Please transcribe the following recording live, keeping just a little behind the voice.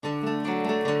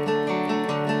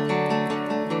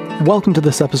Welcome to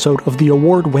this episode of the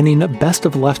award-winning Best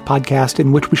of Left podcast,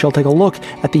 in which we shall take a look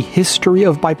at the history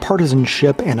of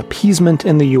bipartisanship and appeasement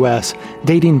in the U.S.,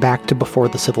 dating back to before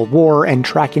the Civil War and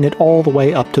tracking it all the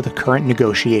way up to the current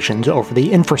negotiations over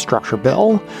the infrastructure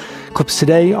bill. Clips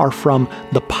today are from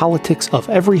The Politics of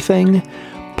Everything,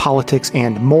 Politics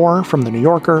and More from The New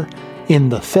Yorker, In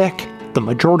the Thick, The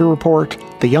Majority Report,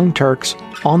 The Young Turks,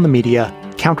 On the Media,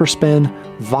 Counterspin,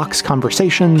 Vox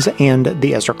Conversations, and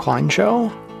The Ezra Klein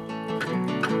Show.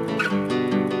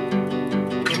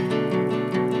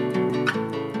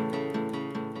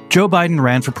 Joe Biden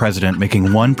ran for president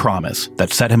making one promise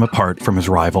that set him apart from his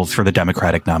rivals for the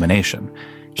Democratic nomination.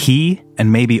 He, and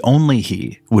maybe only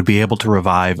he, would be able to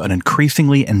revive an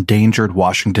increasingly endangered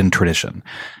Washington tradition,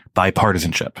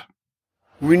 bipartisanship.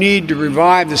 We need to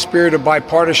revive the spirit of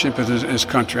bipartisanship in this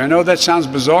country. I know that sounds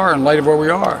bizarre in light of where we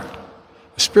are.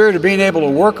 The spirit of being able to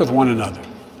work with one another.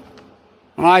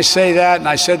 When I say that, and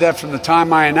I said that from the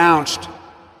time I announced,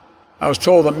 I was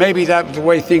told that maybe that was the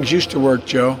way things used to work,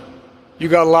 Joe. You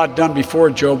got a lot done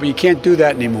before, Joe, but you can't do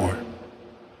that anymore.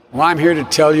 Well, I'm here to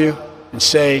tell you and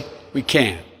say we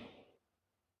can.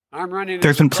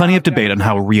 There's been plenty of debate on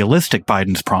how realistic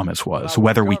Biden's promise was,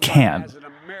 whether we can.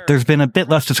 There's been a bit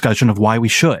less discussion of why we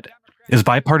should. Is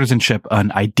bipartisanship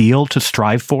an ideal to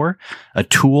strive for, a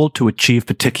tool to achieve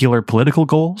particular political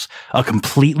goals, a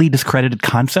completely discredited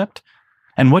concept?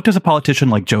 And what does a politician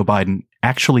like Joe Biden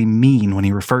actually mean when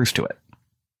he refers to it?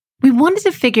 We wanted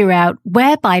to figure out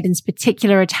where Biden's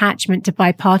particular attachment to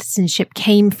bipartisanship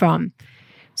came from.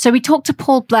 So we talked to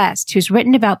Paul Blest, who's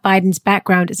written about Biden's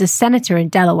background as a senator in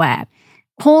Delaware.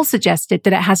 Paul suggested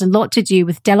that it has a lot to do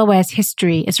with Delaware's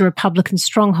history as a Republican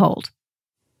stronghold.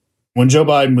 When Joe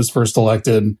Biden was first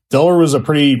elected, Delaware was a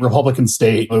pretty Republican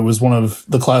state. It was one of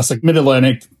the classic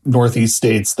mid-Atlantic Northeast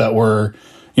states that were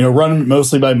run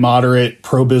mostly by moderate,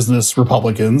 pro-business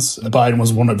Republicans. Biden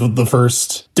was one of the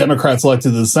first Democrats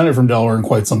elected to the Senate from Delaware in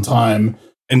quite some time.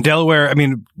 In Delaware,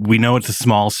 we know it's a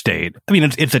small state.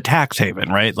 It's a tax haven,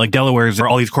 right? Like Delaware's where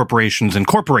all these corporations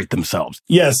incorporate themselves.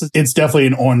 Yes, it's definitely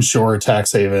an onshore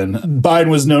tax haven. Biden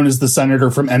was known as the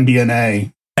senator from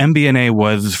MBNA. MBNA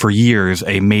was, for years,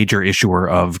 a major issuer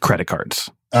of credit cards.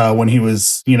 When he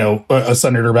was, a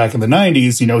senator back in the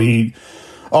 90s, he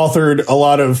authored a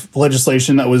lot of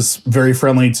legislation that was very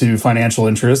friendly to financial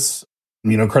interests.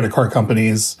 Credit card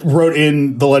companies wrote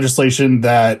in the legislation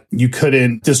that you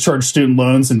couldn't discharge student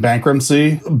loans in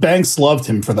bankruptcy. Banks loved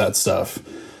him for that stuff.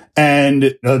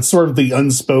 And it's sort of the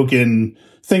unspoken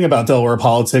thing about Delaware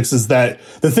politics is that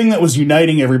the thing that was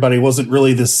uniting everybody wasn't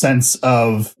really this sense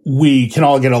of we can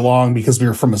all get along because we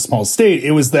were from a small state.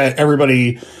 It was that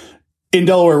everybody in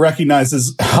Delaware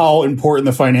recognizes how important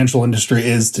the financial industry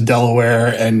is to Delaware,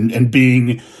 and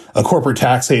being a corporate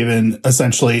tax haven,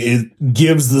 essentially, it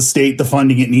gives the state the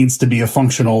funding it needs to be a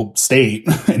functional state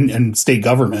and state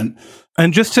government.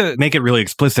 And just to make it really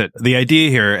explicit, the idea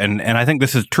here, and I think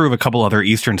this is true of a couple other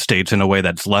eastern states in a way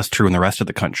that's less true in the rest of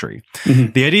the country.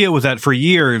 Mm-hmm. The idea was that for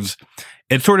years,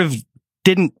 it sort of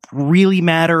didn't really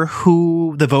matter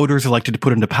who the voters elected to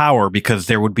put into power because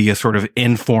there would be a sort of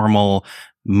informal,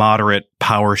 moderate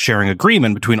power sharing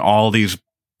agreement between all these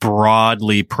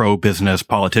broadly pro-business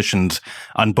politicians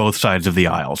on both sides of the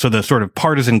aisle. So the sort of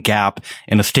partisan gap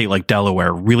in a state like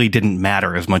Delaware really didn't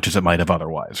matter as much as it might have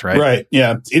otherwise, right? Right.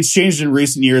 Yeah. It's changed in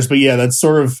recent years, but yeah, that's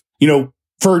sort of,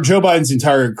 for Joe Biden's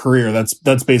entire career,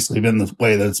 that's basically been the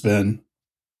way that it's been.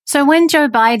 So when Joe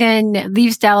Biden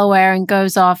leaves Delaware and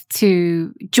goes off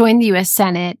to join the U.S.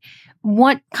 Senate,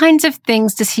 what kinds of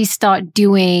things does he start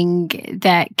doing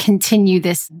that continue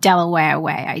this Delaware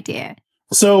way idea?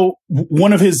 So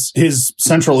one of his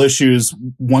central issues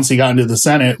once he got into the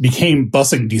Senate became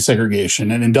busing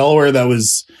desegregation. And in Delaware, that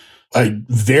was a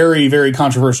very, very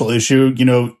controversial issue.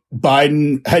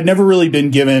 Biden had never really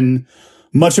been given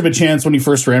much of a chance when he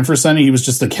first ran for Senate. He was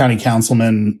just a county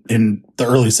councilman in the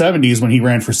early 70s when he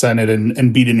ran for Senate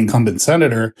and beat an incumbent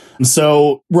senator. And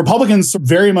so Republicans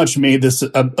very much made this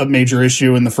a major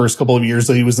issue in the first couple of years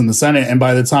that he was in the Senate. And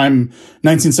by the time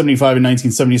 1975 and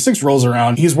 1976 rolls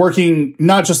around, he's working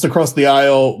not just across the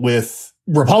aisle with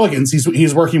Republicans,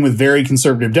 he's working with very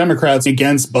conservative Democrats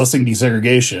against busing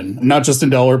desegregation, not just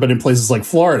in Delaware, but in places like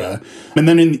Florida. And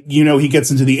then, he gets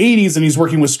into the 80s and he's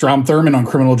working with Strom Thurmond on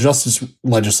criminal justice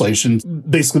legislation,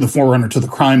 basically the forerunner to the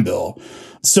crime bill.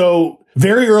 So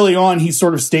very early on, he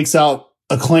sort of stakes out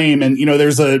a claim. And,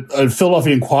 there's a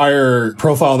Philadelphia Inquirer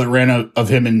profile that ran of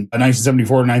him in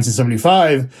 1974 and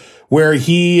 1975, where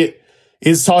he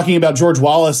is talking about George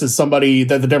Wallace as somebody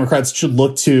that the Democrats should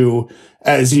look to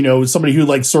as, somebody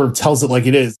who sort of tells it like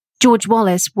it is. George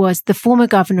Wallace was the former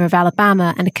governor of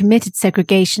Alabama and a committed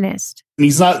segregationist. And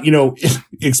he's not,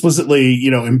 explicitly,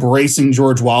 embracing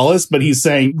George Wallace, but he's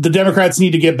saying the Democrats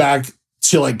need to get back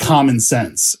to like common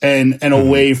sense and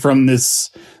away from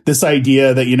this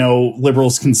idea that,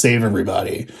 liberals can save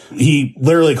everybody. He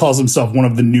literally calls himself one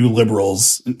of the new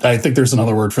liberals. I think there's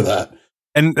another word for that.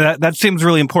 And that seems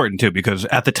really important, too, because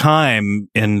at the time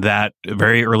in that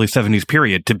very early 70s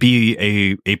period, to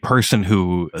be a person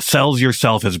who sells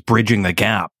yourself as bridging the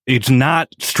gap, it's not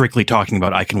strictly talking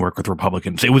about I can work with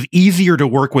Republicans. It was easier to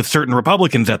work with certain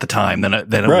Republicans at the time than it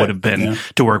would have been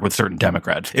to work with certain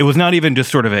Democrats. It was not even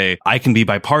just sort of I can be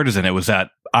bipartisan. It was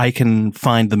that I can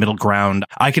find the middle ground.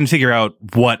 I can figure out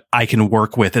what I can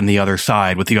work with in the other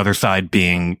side, with the other side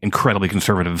being incredibly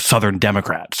conservative Southern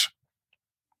Democrats.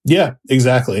 Yeah,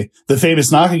 exactly. The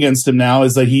famous knock against him now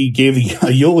is that he gave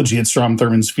a eulogy at Strom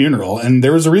Thurmond's funeral. And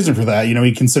there was a reason for that.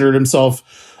 He considered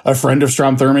himself a friend of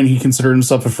Strom Thurmond. He considered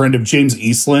himself a friend of James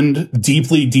Eastland,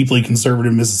 deeply, deeply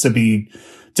conservative Mississippi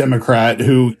Democrat,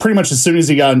 who pretty much as soon as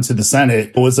he got into the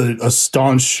Senate was a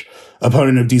staunch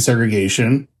opponent of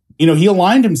desegregation. He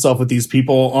aligned himself with these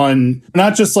people on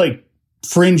not just like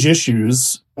fringe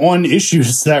issues, on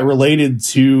issues that related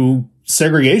to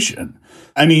segregation.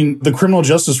 I mean, the criminal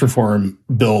justice reform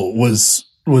bill was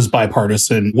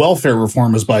bipartisan. Welfare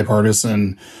reform was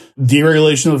bipartisan.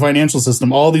 Deregulation of the financial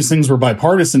system. All these things were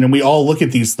bipartisan. And we all look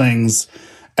at these things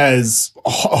as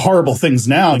horrible things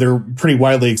now. They're pretty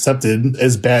widely accepted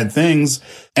as bad things.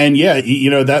 And yeah,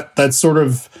 that's sort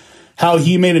of how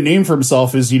he made a name for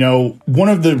himself is, one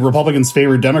of the Republicans'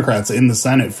 favorite Democrats in the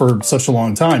Senate for such a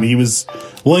long time. He was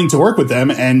willing to work with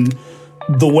them, and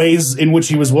the ways in which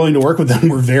he was willing to work with them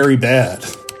were very bad.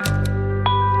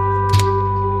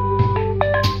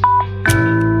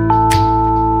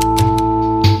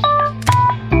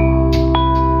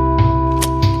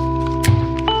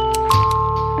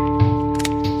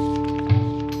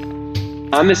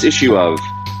 On this issue of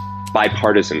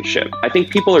bipartisanship, I think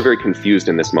people are very confused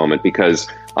in this moment because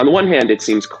on the one hand, it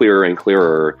seems clearer and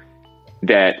clearer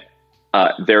that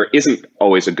there isn't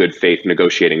always a good faith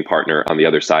negotiating partner on the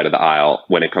other side of the aisle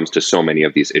when it comes to so many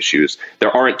of these issues.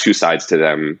 There aren't two sides to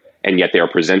them, and yet they are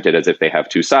presented as if they have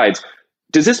two sides.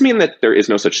 Does this mean that there is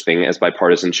no such thing as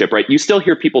bipartisanship, right? You still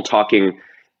hear people talking,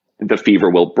 the fever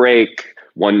will break.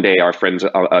 One day our friends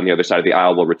on the other side of the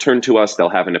aisle will return to us. They'll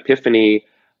have an epiphany.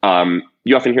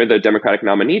 You often hear the Democratic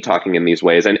nominee talking in these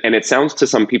ways, and it sounds to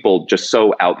some people just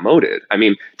so outmoded. I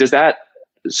mean, does that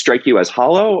strike you as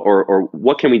hollow, or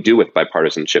what can we do with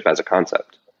bipartisanship as a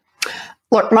concept?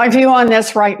 Look, my view on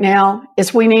this right now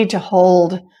is we need to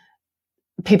hold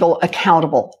people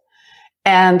accountable.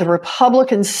 And the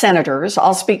Republican senators,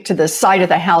 I'll speak to the side of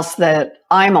the House that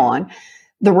I'm on,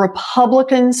 the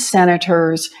Republican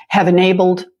senators have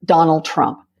enabled Donald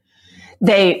Trump.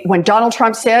 When Donald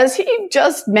Trump says he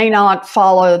just may not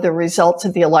follow the results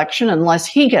of the election unless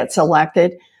he gets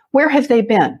elected, where have they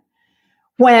been?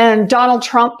 When Donald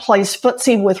Trump plays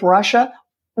footsie with Russia,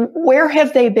 where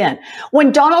have they been?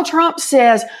 When Donald Trump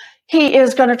says he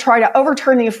is going to try to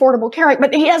overturn the Affordable Care Act,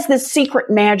 but he has this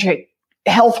secret magic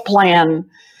health plan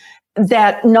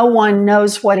that no one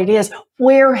knows what it is,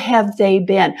 where have they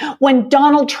been? When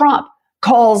Donald Trump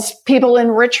calls people in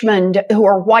Richmond who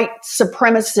are white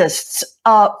supremacists,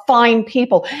 fine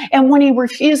people, and when he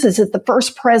refuses at the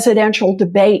first presidential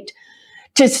debate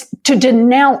to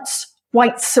denounce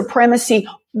white supremacy,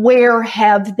 where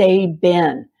have they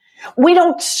been? We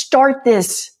don't start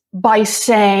this by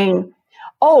saying,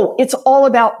 oh, it's all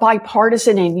about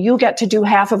bipartisan and you get to do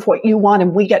half of what you want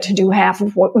and we get to do half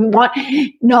of what we want.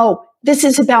 No, this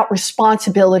is about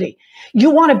responsibility. You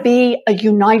want to be a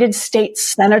United States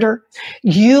senator?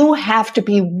 You have to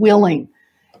be willing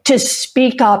to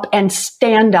speak up and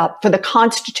stand up for the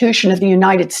Constitution of the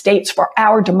United States, for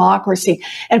our democracy,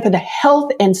 and for the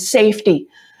health and safety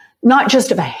not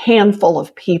just of a handful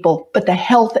of people, but the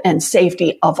health and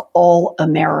safety of all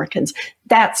Americans.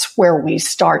 That's where we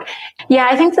start. Yeah,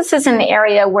 I think this is an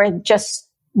area where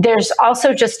there's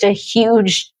also just a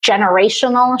huge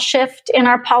generational shift in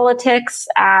our politics.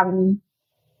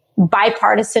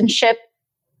 Bipartisanship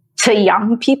to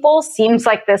young people seems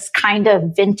like this kind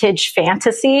of vintage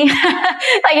fantasy.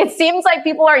 Like it seems like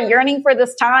people are yearning for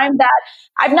this time that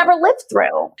I've never lived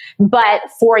through. But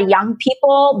for young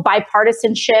people,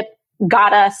 bipartisanship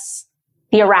got us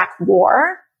the Iraq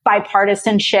War.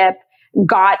 Bipartisanship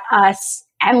got us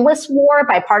endless war.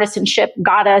 Bipartisanship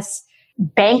got us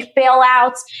bank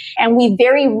bailouts. And we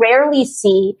very rarely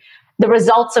see the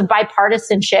results of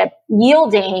bipartisanship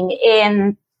yielding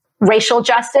in racial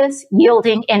justice,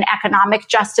 yielding in economic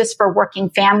justice for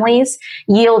working families,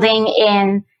 yielding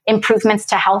in improvements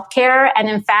to healthcare. And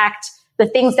in fact, the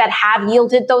things that have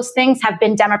yielded those things have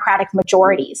been Democratic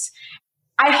majorities.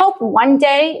 I hope one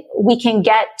day we can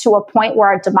get to a point where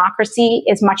our democracy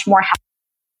is much more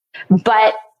healthy.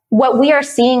 But what we are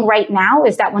seeing right now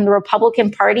is that when the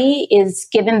Republican Party is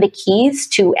given the keys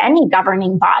to any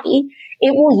governing body,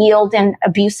 it will yield an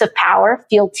abuse of power,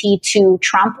 fealty to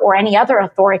Trump or any other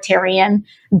authoritarian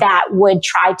that would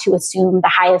try to assume the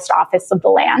highest office of the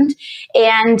land.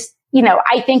 And,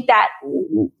 I think that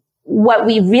what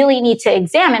we really need to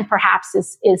examine perhaps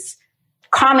is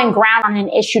common ground on an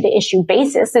issue-to-issue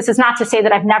basis. This is not to say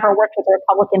that I've never worked with a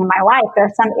Republican in my life. There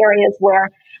are some areas where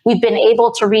we've been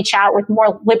able to reach out with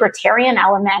more libertarian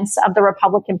elements of the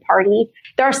Republican Party.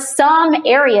 There are some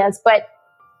areas, but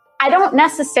I don't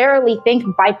necessarily think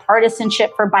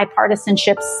bipartisanship for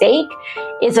bipartisanship's sake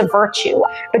is a virtue.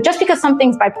 But just because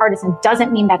something's bipartisan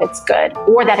doesn't mean that it's good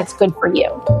or that it's good for you.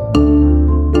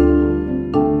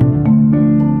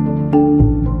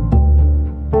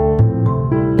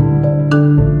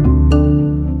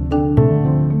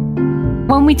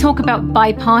 When we talk about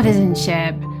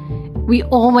bipartisanship, we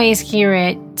always hear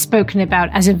it spoken about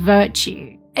as a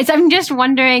virtue. I'm just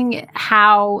wondering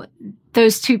how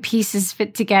those two pieces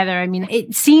fit together. I mean,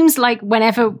 it seems like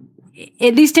whenever,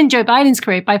 at least in Joe Biden's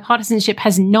career, bipartisanship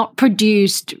has not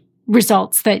produced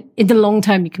results that in the long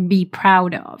term you can be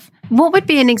proud of. What would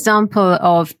be an example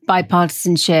of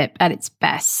bipartisanship at its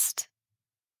best?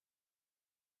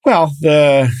 Well,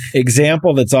 the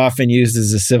example that's often used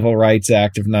is the Civil Rights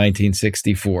Act of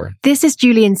 1964. This is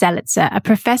Julian Zelizer, a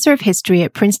professor of history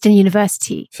at Princeton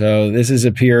University. So this is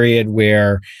a period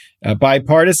where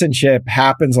bipartisanship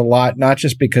happens a lot, not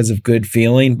just because of good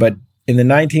feeling, but in the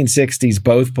 1960s,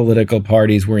 both political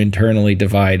parties were internally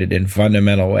divided in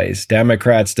fundamental ways.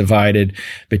 Democrats divided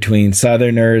between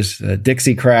Southerners,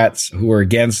 Dixiecrats, who were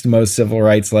against most civil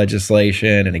rights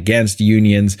legislation and against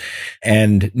unions,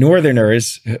 and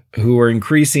Northerners, who were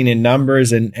increasing in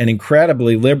numbers and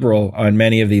incredibly liberal on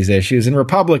many of these issues. And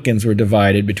Republicans were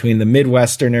divided between the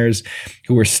Midwesterners,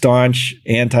 who were staunch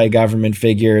anti-government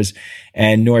figures,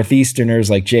 and Northeasterners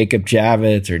like Jacob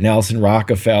Javits or Nelson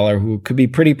Rockefeller, who could be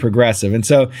pretty progressive. And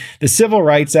so the Civil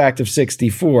Rights Act of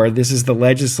 64, this is the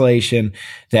legislation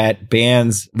that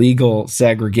bans legal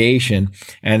segregation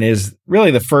and is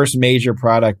really the first major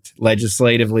product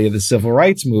legislatively of the civil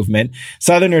rights movement.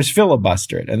 Southerners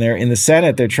filibuster it, and they're in the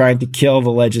Senate, they're trying to kill the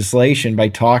legislation by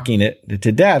talking it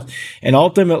to death. And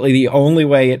ultimately, the only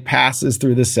way it passes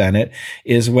through the Senate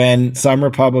is when some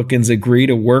Republicans agree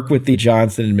to work with the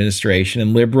Johnson administration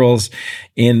and liberals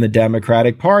in the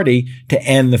Democratic Party to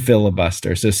end the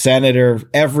filibuster. So Senator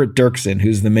Everett Dirksen,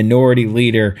 who's the minority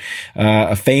leader,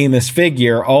 a famous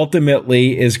figure,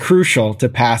 ultimately is crucial to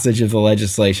passage of the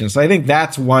legislation. So I think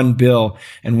that's one bill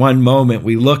and one moment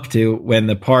we look to when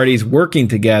the parties working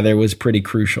together was pretty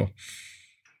crucial.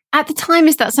 At the time,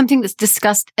 is that something that's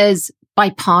discussed as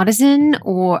bipartisan?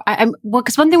 Or,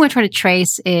 because one thing we're trying to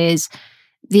trace is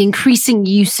the increasing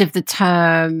use of the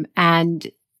term, and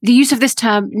the use of this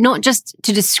term not just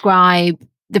to describe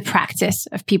the practice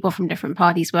of people from different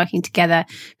parties working together,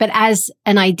 but as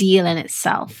an ideal in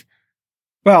itself.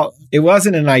 Well, it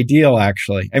wasn't an ideal,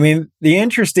 actually. I mean, the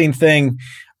interesting thing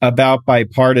about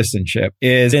bipartisanship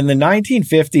is in the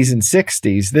 1950s and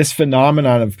 60s, this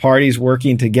phenomenon of parties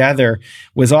working together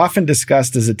was often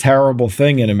discussed as a terrible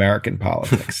thing in American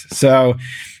politics. So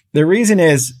the reason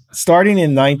is, starting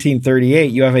in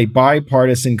 1938, you have a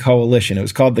bipartisan coalition. It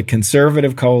was called the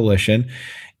Conservative Coalition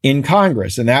in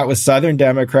Congress. And that was Southern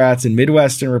Democrats and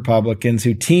Midwestern Republicans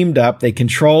who teamed up. They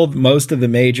controlled most of the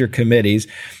major committees,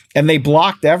 and they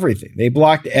blocked everything. They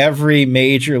blocked every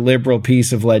major liberal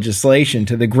piece of legislation,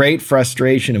 to the great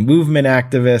frustration of movement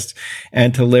activists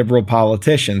and to liberal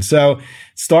politicians. So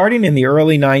starting in the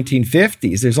early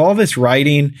 1950s, there's all this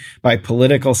writing by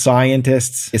political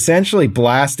scientists essentially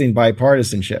blasting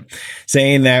bipartisanship,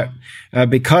 saying that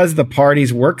because the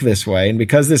parties work this way and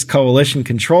because this coalition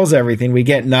controls everything, we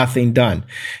get nothing done.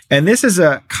 And this is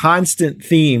a constant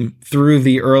theme through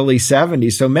the early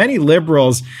 70s. So many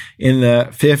liberals in the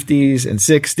 50s and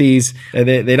 60s,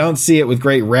 they don't see it with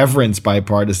great reverence,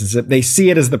 bipartisanship. They see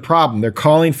it as the problem. They're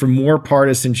calling for more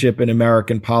partisanship in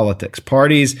American politics.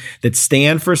 Parties that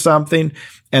stand for something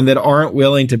and that aren't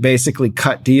willing to basically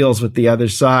cut deals with the other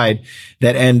side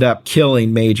that end up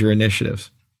killing major initiatives.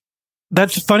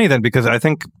 That's funny then, because I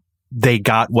think they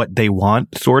got what they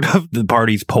want, sort of. The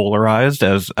party's polarized,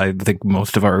 as I think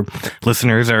most of our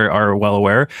listeners are well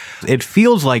aware. It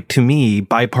feels like, to me,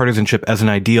 bipartisanship as an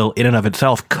ideal in and of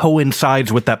itself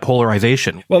coincides with that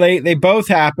polarization. Well, they both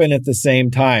happen at the same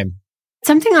time.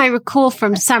 Something I recall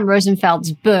from Sam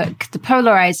Rosenfeld's book, The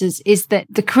Polarizers, is that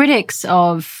the critics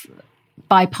of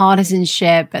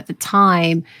bipartisanship at the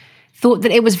time thought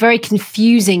that it was very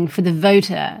confusing for the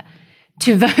voter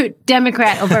to vote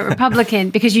Democrat or vote Republican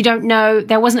because you don't know,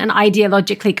 there wasn't an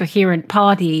ideologically coherent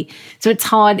party. So it's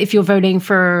hard if you're voting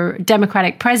for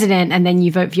Democratic president and then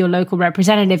you vote for your local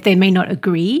representative, they may not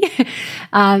agree.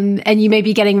 And you may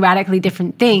be getting radically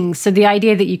different things. So the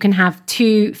idea that you can have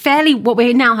two fairly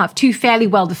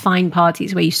well-defined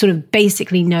parties where you sort of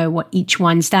basically know what each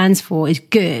one stands for is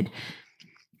good.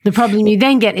 The problem you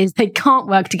then get is they can't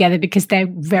work together because they're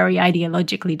very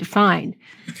ideologically defined.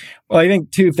 Well, I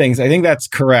think two things. I think that's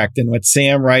correct. And what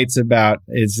Sam writes about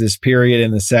is this period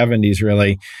in the 70s,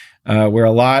 really, where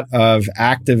a lot of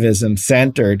activism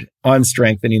centered on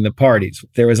strengthening the parties.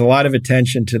 There was a lot of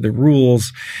attention to the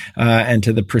rules and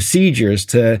to the procedures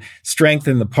to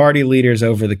strengthen the party leaders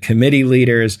over the committee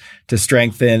leaders, to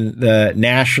strengthen the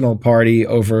national party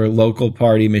over local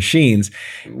party machines.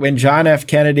 When John F.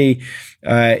 Kennedy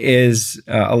is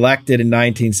elected in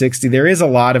 1960, there is a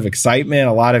lot of excitement.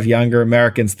 A lot of younger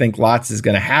Americans think lots is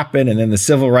going to happen. And then the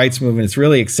civil rights movement is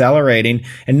really accelerating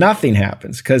and nothing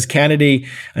happens because Kennedy,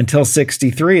 until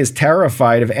 63, is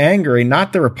terrified of angering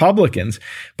not the Republicans,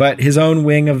 but his own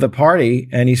wing of the party.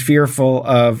 And he's fearful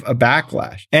of a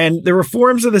backlash. And the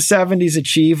reforms of the 70s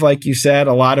achieve, like you said,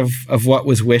 a lot of what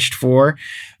was wished for.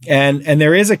 And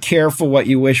there is a careful what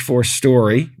you wish for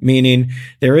story, meaning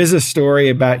there is a story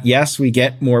about, yes, we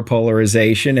get more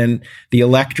polarization and the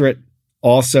electorate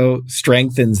also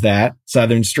strengthens that.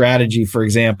 Southern Strategy, for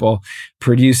example,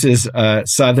 produces a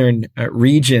Southern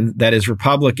region that is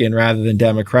Republican rather than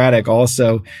Democratic,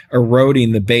 also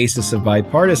eroding the basis of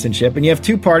bipartisanship. And you have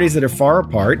two parties that are far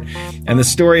apart. And the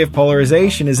story of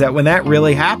polarization is that when that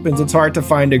really happens, it's hard to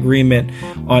find agreement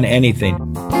on anything.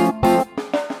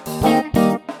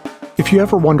 If you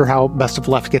ever wonder how Best of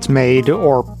Left gets made,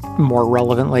 or more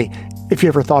relevantly, if you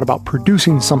ever thought about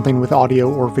producing something with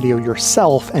audio or video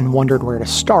yourself and wondered where to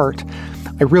start,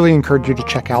 I really encourage you to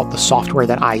check out the software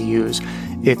that I use.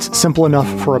 It's simple enough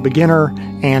for a beginner,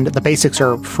 and the basics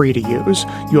are free to use.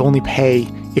 You only pay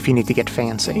if you need to get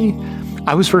fancy.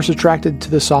 I was first attracted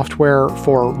to the software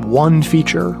for one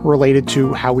feature related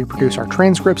to how we produce our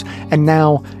transcripts, and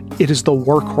now it is the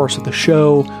workhorse of the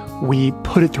show. We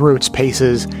put it through its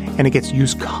paces, and it gets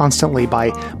used constantly by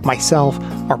myself,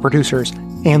 our producers,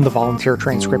 and the volunteer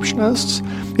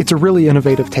transcriptionists. It's a really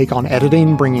innovative take on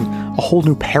editing, bringing a whole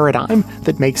new paradigm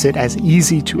that makes it as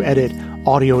easy to edit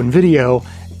audio and video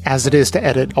as it is to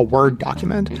edit a Word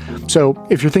document. So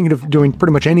if you're thinking of doing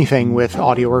pretty much anything with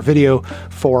audio or video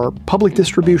for public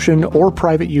distribution or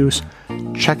private use,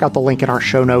 check out the link in our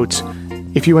show notes.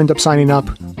 If you end up signing up,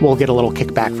 we'll get a little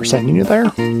kickback for sending you there.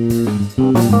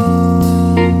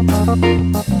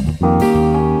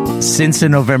 Since the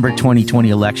November 2020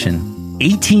 election,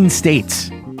 18 states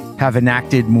have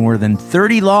enacted more than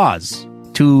 30 laws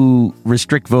to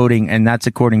restrict voting, and that's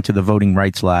according to the Voting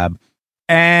Rights Lab.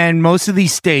 And most of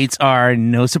these states are,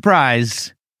 no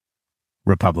surprise,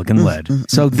 Republican-led.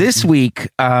 So this week,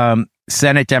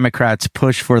 Senate Democrats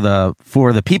push for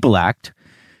the People Act,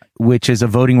 which is a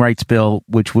voting rights bill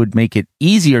which would make it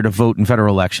easier to vote in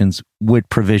federal elections with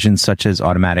provisions such as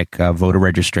automatic voter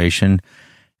registration,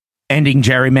 ending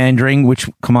gerrymandering,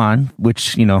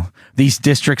 which, you know, these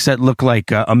districts that look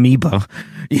like amoeba,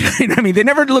 you know, I mean, they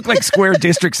never look like square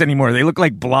districts anymore. They look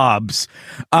like blobs.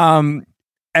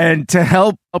 And to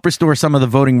help restore some of the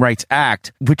Voting Rights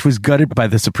Act, which was gutted by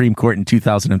the Supreme Court in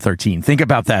 2013. Think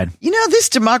about that. You know, this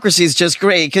democracy is just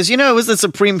great because, you know, it was the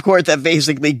Supreme Court that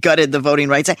basically gutted the Voting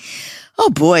Rights Act. Oh,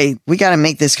 boy, we got to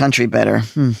make this country better.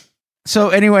 So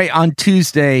anyway, on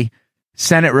Tuesday,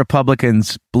 Senate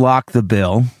Republicans blocked the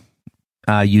bill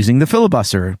using the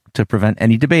filibuster to prevent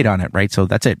any debate on it, right? So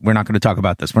that's it. We're not going to talk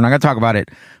about this. We're not going to talk about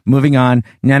it. Moving on.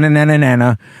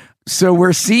 Na-na-na-na-na-na. So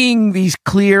we're seeing these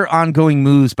clear ongoing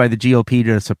moves by the GOP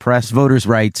to suppress voters'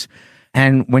 rights.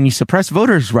 And when you suppress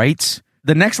voters' rights,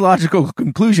 the next logical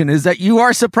conclusion is that you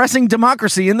are suppressing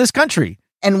democracy in this country.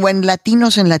 And when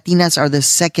Latinos and Latinas are the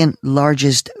second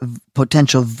largest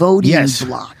potential voting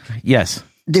bloc,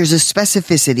 there's a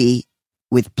specificity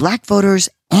with Black voters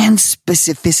and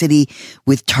specificity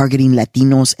with targeting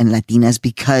Latinos and Latinas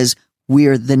because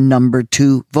we're the number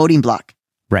 2 voting bloc.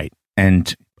 Right.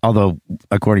 And although,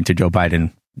 according to Joe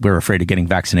Biden, we're afraid of getting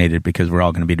vaccinated because we're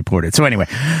all going to be deported. So anyway,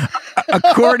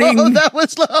 according... that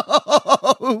was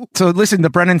low! So listen,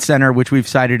 the Brennan Center, which we've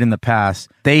cited in the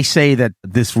past, they say that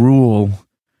this rule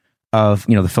of,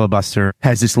 you know, the filibuster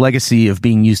has this legacy of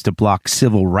being used to block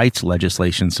civil rights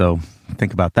legislation. So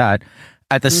think about that.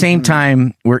 At the same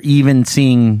time, we're even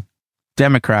seeing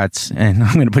Democrats, and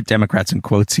I'm going to put Democrats in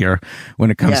quotes here when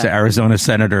it comes to Arizona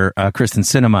Senator Kristen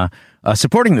Sinema,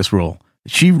 supporting this rule.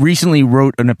 She recently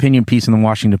wrote an opinion piece in the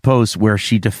Washington Post where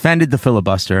she defended the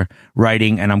filibuster,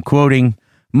 writing, and I'm quoting,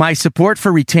 "My support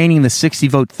for retaining the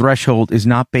 60-vote threshold is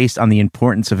not based on the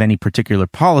importance of any particular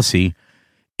policy.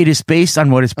 It is based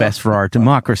on what is best for our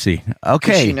democracy."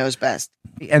 Okay. She knows best.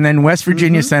 And then West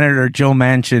Virginia Senator Joe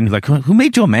Manchin, like, who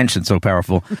made Joe Manchin so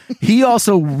powerful? He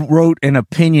also wrote an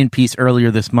opinion piece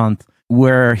earlier this month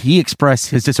where he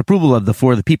expressed his disapproval of the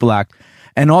For the People Act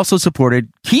and also supported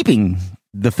keeping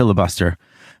the filibuster.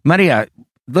 Maria,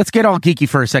 let's get all geeky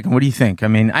for a second. What do you think? I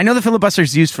mean, I know the filibuster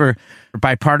is used for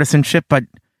bipartisanship, but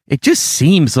it just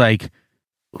seems like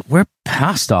we're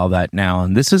past all that now.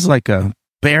 And this is like a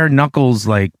bare knuckles,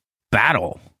 like,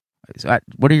 battle.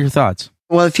 What are your thoughts?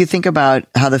 Well, if you think about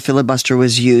how the filibuster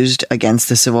was used against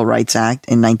the Civil Rights Act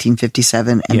in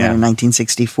 1957 and then in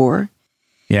 1964.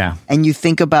 Yeah. And you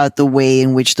think about the way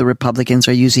in which the Republicans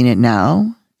are using it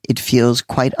now, it feels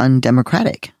quite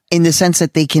undemocratic in the sense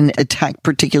that they can attack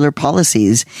particular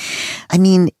policies. I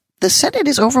mean, the Senate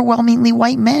is overwhelmingly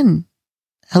white men.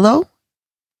 Hello?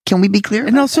 Can we be clear?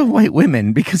 And also white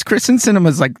women, because Kyrsten Sinema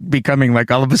is like becoming like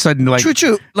all of a sudden like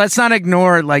true. Let's not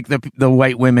ignore like the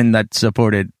white women that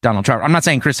supported Donald Trump. I'm not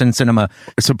saying Kyrsten Sinema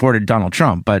supported Donald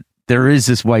Trump, but there is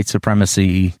this white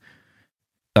supremacy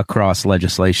across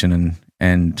legislation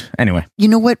and anyway. You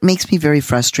know what makes me very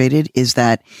frustrated is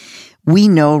that we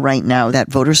know right now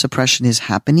that voter suppression is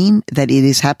happening, that it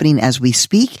is happening as we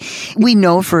speak. We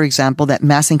know, for example, that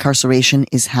mass incarceration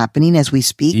is happening as we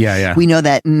speak. Yeah. We know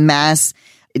that mass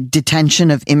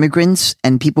detention of immigrants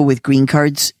and people with green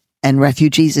cards and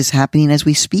refugees is happening as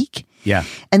we speak. Yeah.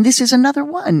 And this is another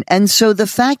one. And so the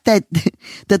fact that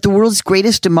the world's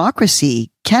greatest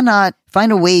democracy cannot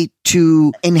find a way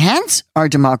to enhance our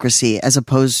democracy as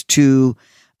opposed to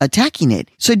attacking it.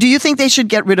 So do you think they should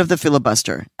get rid of the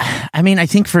filibuster? I mean, I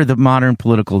think for the modern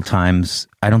political times,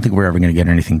 I don't think we're ever going to get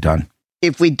anything done.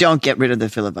 If we don't get rid of the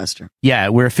filibuster. Yeah,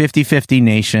 we're a 50-50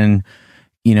 nation.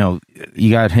 You know, you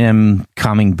got him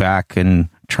coming back and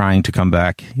trying to come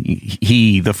back.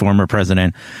 He, the former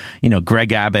president, you know,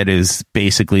 Greg Abbott is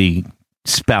basically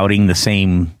spouting the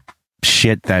same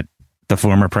shit that the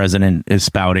former president is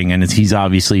spouting. And he's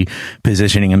obviously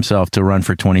positioning himself to run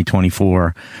for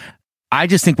 2024. I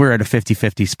just think we're at a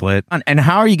 50-50 split. And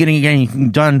how are you getting anything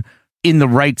done in the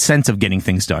right sense of getting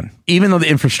things done? Even though the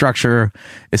infrastructure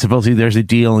is supposedly there's a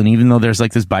deal, and even though there's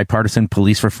like this bipartisan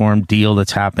police reform deal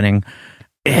that's happening,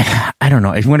 I don't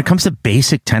know. When it comes to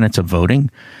basic tenets of voting,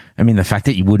 I mean, the fact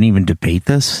that you wouldn't even debate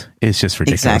this is just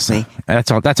ridiculous. Exactly.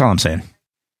 That's all I'm saying.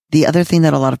 The other thing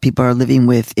that a lot of people are living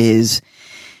with is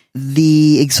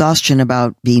the exhaustion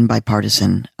about being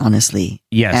bipartisan, honestly.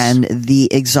 Yes. And the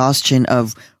exhaustion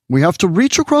of we have to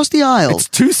reach across the aisle. It's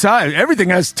two sides. Everything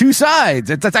has two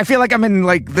sides. I feel like I'm in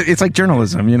like, it's like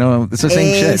journalism, you know, it's the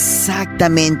same shit.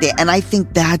 Exactamente. And I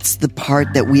think that's the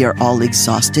part that we are all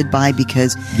exhausted by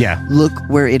because look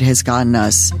where it has gotten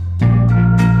us.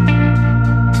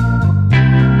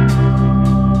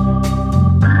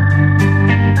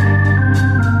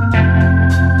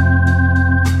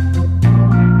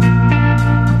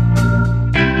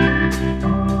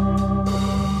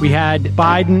 We had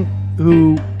Biden,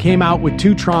 who came out with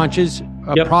two tranches,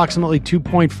 approximately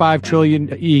 $2.5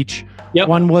 trillion each. Yep.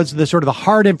 One was the sort of the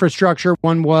hard infrastructure.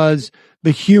 One was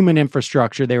the human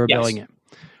infrastructure they were building in.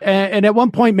 And at one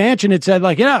point, Manchin had said,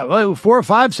 like, 4 or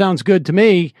 5 sounds good to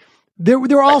me. There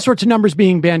were all sorts of numbers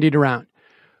being bandied around.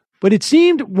 But it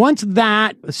seemed once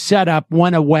that setup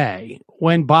went away,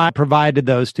 when Biden provided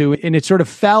those two, and it sort of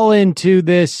fell into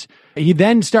this. He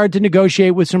then started to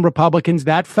negotiate with some Republicans.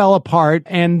 That fell apart.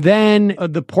 And then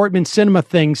the Portman Sinema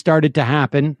thing started to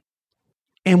happen.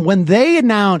 And when they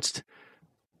announced,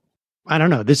 I don't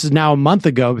know, this is now a month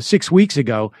ago, 6 weeks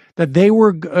ago, that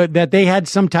they had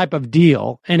some type of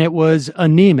deal and it was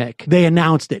anemic, they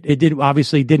announced it. It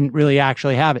didn't really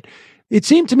actually have it. It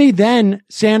seemed to me then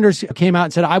Sanders came out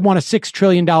and said, I want a $6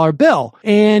 trillion bill.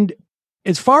 And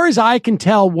as far as I can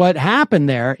tell, what happened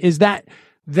there is that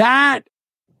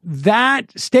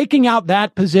staking out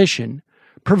that position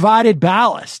provided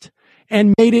ballast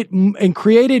and made it and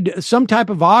created some type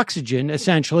of oxygen,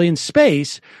 essentially, in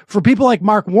space for people like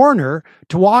Mark Warner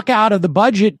to walk out of the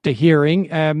budget hearing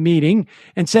meeting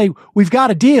and say, we've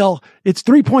got a deal. It's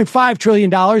 $3.5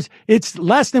 trillion. It's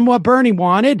less than what Bernie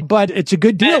wanted, but it's a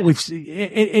good deal.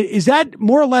 Is that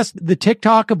more or less the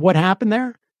TikTok of what happened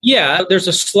there? Yeah, there's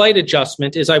a slight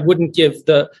adjustment. Is I wouldn't give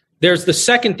There's the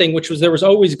second thing, which was there was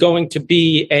always going to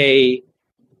be a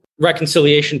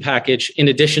reconciliation package in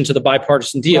addition to the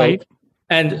bipartisan deal. Right.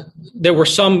 And there were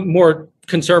some more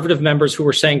conservative members who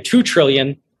were saying $2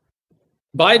 trillion.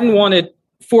 Biden wanted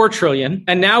 $4 trillion.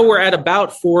 And now we're at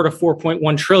about $4 to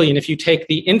 $4.1 trillion. If you take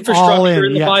the infrastructure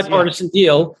and the bipartisan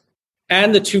deal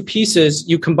and the two pieces,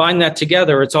 you combine that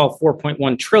together, it's all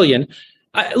 $4.1 trillion.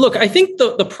 Look, I think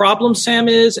the problem, Sam,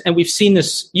 is, and we've seen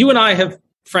this, you and I have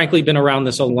frankly been around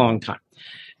this a long time.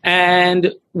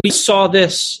 And we saw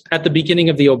this at the beginning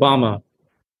of the Obama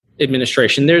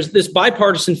administration. There's this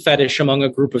bipartisan fetish among a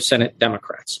group of Senate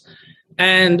Democrats.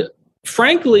 And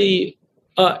frankly,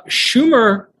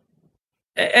 Schumer,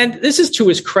 and this is to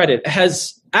his credit,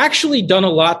 has actually done a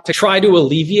lot to try to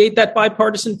alleviate that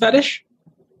bipartisan fetish.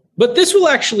 But this will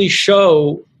actually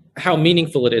show how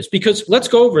meaningful it is, because let's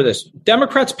go over this.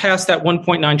 Democrats passed that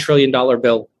 $1.9 trillion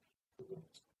bill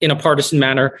in a partisan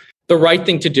manner. The right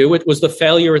thing to do. It was the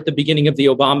failure at the beginning of the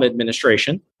Obama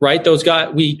administration, right? Those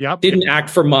guys, we didn't act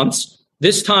for months.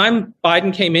 This time,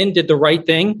 Biden came in, did the right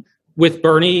thing with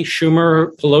Bernie,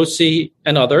 Schumer, Pelosi,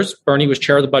 and others. Bernie was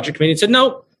chair of the budget committee and said,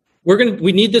 no,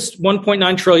 we need this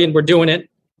 $1.9 trillion. We're doing it.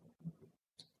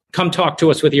 Come talk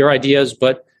to us with your ideas.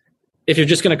 But if you're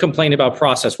just going to complain about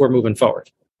process, we're moving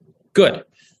forward. Good.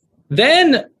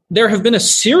 Then there have been a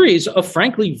series of,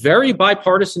 frankly, very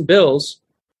bipartisan bills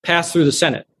passed through the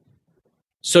Senate.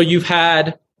 So you've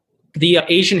had the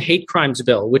Asian hate crimes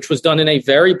bill, which was done in a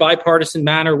very bipartisan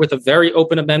manner with a very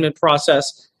open amendment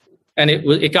process. And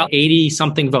it got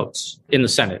 80-something votes in the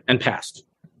Senate and passed.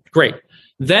 Great.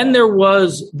 Then there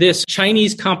was this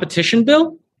Chinese competition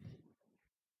bill,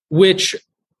 which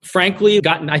frankly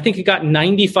I think it got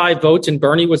 95 votes, and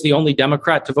Bernie was the only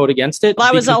Democrat to vote against it. Well,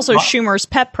 that was also Schumer's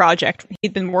pet project.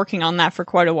 He'd been working on that for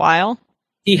quite a while.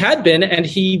 He had been, and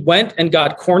he went and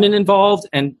got Cornyn involved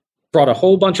and brought a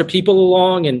whole bunch of people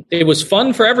along, and it was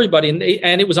fun for everybody.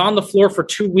 And it was on the floor for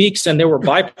 2 weeks, and there were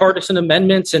bipartisan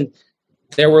amendments, and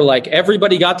there were like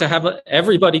everybody got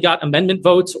amendment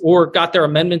votes or got their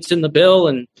amendments in the bill,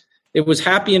 and it was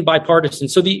happy and bipartisan.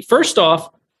 So Schumer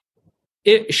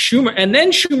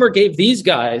gave these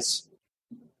guys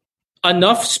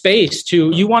enough space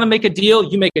to, you want to make a deal,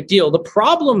 you make a deal. The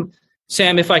problem,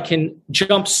 Sam, if I can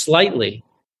jump slightly,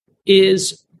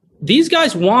 is these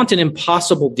guys want an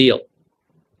impossible deal.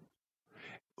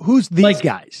 Who's these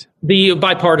guys? The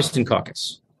bipartisan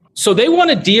caucus. So they want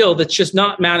a deal that's just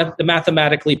not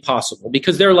mathematically possible,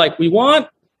 because they're like, we want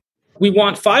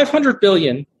 $500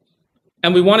 billion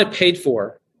and we want it paid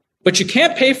for, but you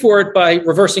can't pay for it by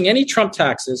reversing any Trump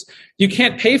taxes. You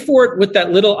can't pay for it with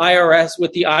that little IRS,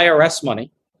 with the IRS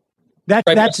money. With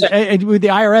the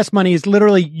IRS money is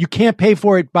literally, you can't pay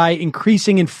for it by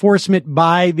increasing enforcement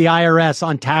by the IRS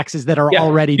on taxes that are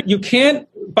already. You can't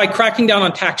by cracking down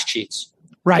on tax cheats.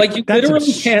 Right. Like you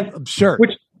literally can't. Absurd.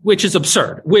 Which is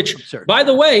absurd. By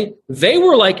the way, they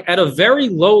were like at a very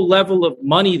low level of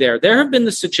money there. There have been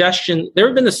the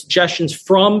suggestions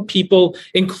from people,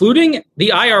 including the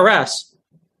IRS,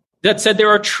 that said there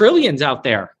are trillions out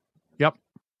there. Yep.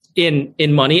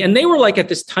 In money, and they were like at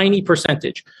this tiny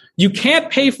percentage. You can't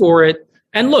pay for it.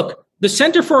 And look, the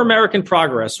Center for American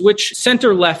Progress, which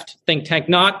center-left think tank,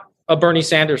 not a Bernie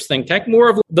Sanders think tank, more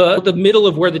of the middle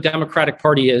of where the Democratic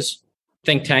Party is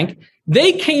think tank,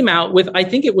 they came out with, I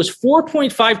think it was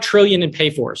 $4.5 trillion in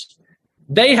pay-fors.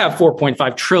 They have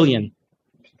 $4.5 trillion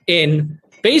in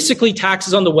basically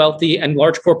taxes on the wealthy and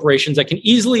large corporations that can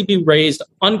easily be raised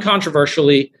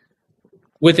uncontroversially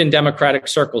within Democratic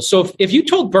circles. So if you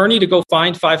told Bernie to go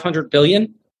find $500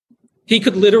 billion, he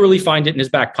could literally find it in his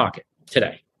back pocket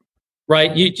today,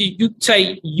 right? You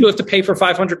say you have to pay for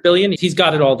 $500 billion, he's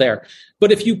got it all there.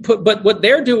 But what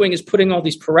they're doing is putting all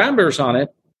these parameters on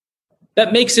it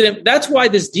that makes it. That's why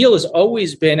this deal has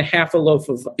always been half a loaf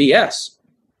of BS,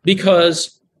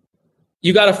 because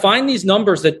you got to find these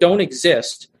numbers that don't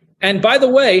exist. And by the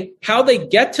way, how they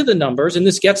get to the numbers, and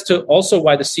this gets to also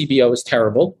why the CBO is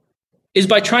terrible, is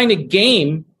by trying to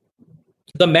game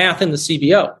the math in the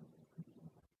CBO.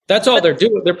 That's all they're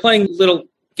doing. They're playing little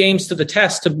games to the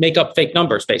test to make up fake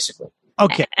numbers, basically.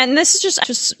 Okay. And this is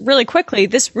just really quickly,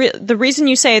 the reason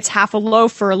you say it's half a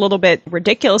loaf or a little bit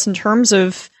ridiculous in terms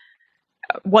of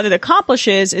what it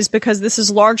accomplishes is because this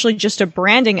is largely just a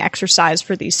branding exercise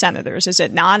for these senators, is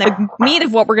it not? A meat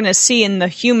of what we're going to see in the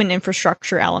human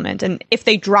infrastructure element. And if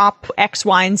they drop X,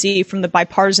 Y, and Z from the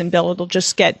bipartisan bill, it'll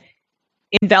just get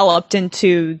enveloped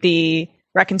into the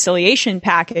reconciliation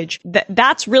package.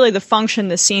 That's really the function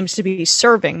this seems to be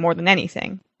serving more than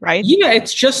anything, right? Yeah,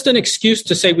 it's just an excuse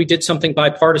to say we did something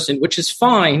bipartisan, which is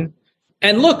fine.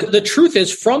 And look, the truth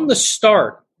is, from the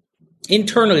start,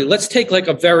 internally, let's take like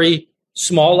a very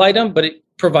small item, but it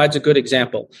provides a good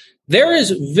example. There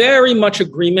is very much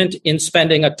agreement in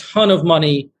spending a ton of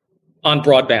money on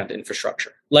broadband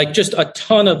infrastructure, like just a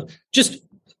ton of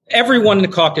everyone in the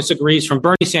caucus agrees, from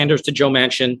Bernie Sanders to Joe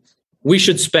Manchin, we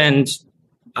should spend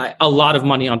a lot of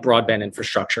money on broadband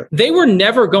infrastructure. They were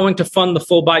never going to fund the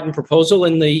full Biden proposal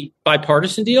in the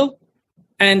bipartisan deal.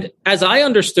 And as I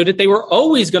understood it, they were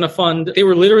always going to fund, they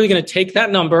were literally going to take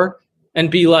that number and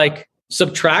be like,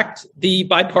 subtract the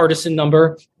bipartisan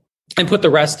number and put the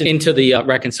rest into the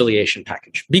reconciliation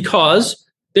package. Because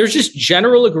there's just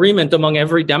general agreement among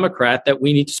every Democrat that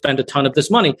we need to spend a ton of this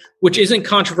money, which isn't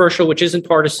controversial, which isn't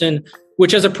partisan,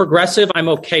 which as a progressive, I'm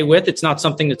okay with. It's not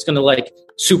something that's going to like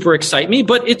super excite me,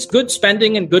 but it's good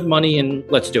spending and good money, and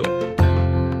let's do it.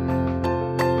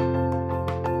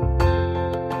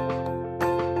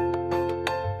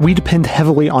 We depend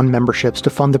heavily on memberships to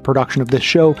fund the production of this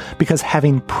show because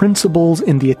having principles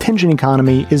in the attention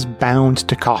economy is bound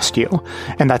to cost you,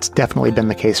 and that's definitely been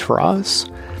the case for us.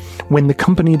 When the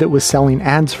company that was selling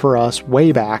ads for us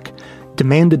way back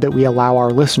demanded that we allow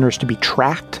our listeners to be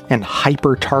tracked and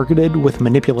hyper-targeted with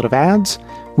manipulative ads,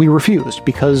 we refused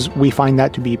because we find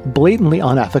that to be blatantly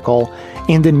unethical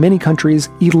and in many countries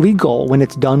illegal when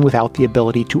it's done without the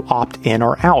ability to opt in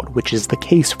or out, which is the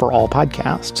case for all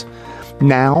podcasts.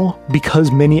 Now,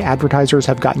 because many advertisers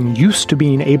have gotten used to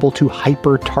being able to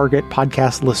hyper-target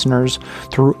podcast listeners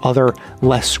through other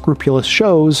less scrupulous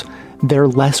shows, they're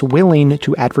less willing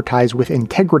to advertise with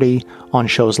integrity on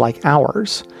shows like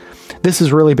ours. This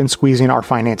has really been squeezing our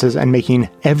finances and making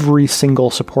every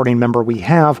single supporting member we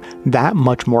have that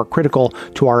much more critical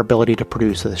to our ability to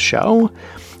produce this show.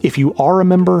 If you are a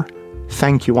member,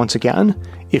 thank you once again.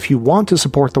 If you want to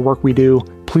support the work we do,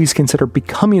 please consider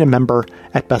becoming a member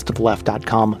at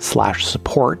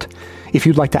bestofleft.com/support. If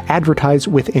you'd like to advertise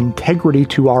with integrity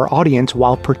to our audience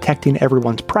while protecting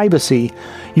everyone's privacy,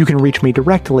 you can reach me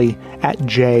directly at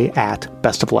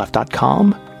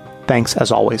j@bestofleft.com. Thanks,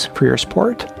 as always, for your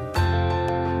support.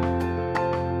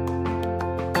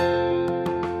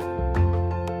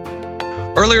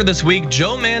 Earlier this week,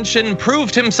 Joe Manchin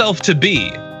proved himself to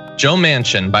be Joe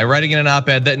Manchin by writing in an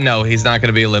op-ed that no, he's not going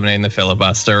to be eliminating the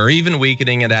filibuster or even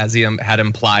weakening it as he had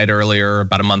implied earlier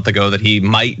about a month ago that he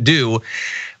might do.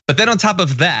 But then on top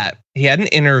of that, he had an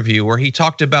interview where he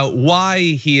talked about why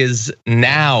he is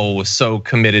now so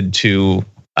committed to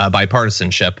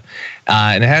bipartisanship.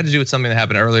 And it had to do with something that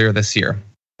happened earlier this year.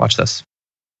 Watch this.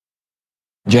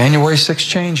 January 6th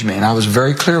changed me, and I was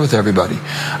very clear with everybody.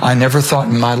 I never thought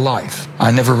in my life, I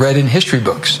never read in history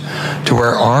books to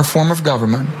where our form of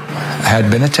government had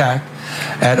been attacked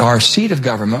at our seat of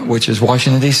government, which is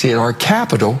Washington, D.C., at our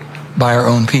capital, by our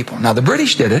own people. Now, the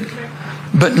British did it,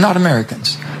 but not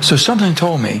Americans. So something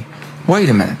told me, wait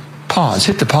a minute, pause,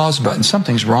 hit the pause button,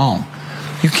 something's wrong.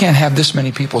 You can't have this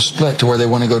many people split to where they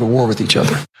want to go to war with each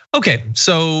other. Okay,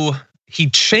 so he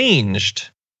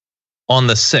changed on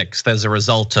the 6th as a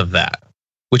result of that,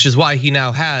 which is why he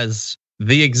now has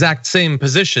the exact same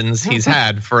positions he's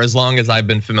had for as long as I've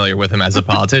been familiar with him as a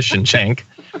politician, Cenk.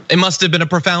 It must have been a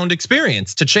profound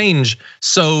experience to change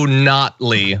so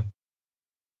notly.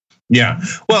 Yeah,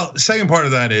 well, second part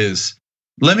of that is,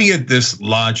 let me get this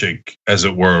logic, as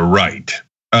it were, right.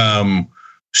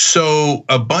 So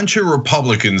a bunch of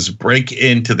Republicans break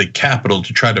into the Capitol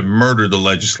to try to murder the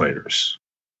legislators.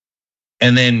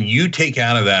 And then you take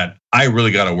out of that, I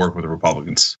really got to work with the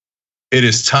Republicans. It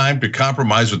is time to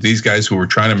compromise with these guys who were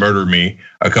trying to murder me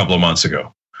a couple of months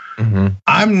ago. Mm-hmm.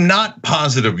 I'm not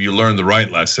positive you learned the right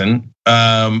lesson.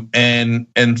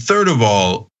 And third of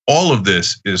all of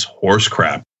this is horse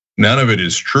crap. None of it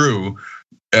is true.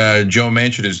 Joe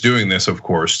Manchin is doing this, of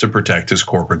course, to protect his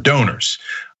corporate donors.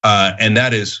 And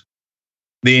that is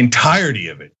the entirety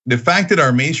of it. The fact that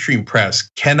our mainstream press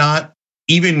cannot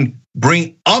even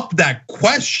bring up that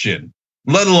question,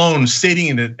 let alone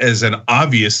stating it as an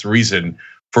obvious reason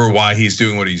for why he's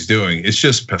doing what he's doing, it's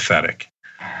just pathetic.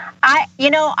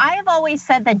 I've always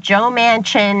said that Joe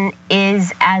Manchin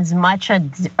is as much a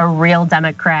real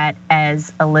Democrat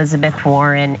as Elizabeth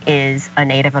Warren is a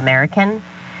Native American,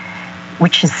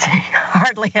 which is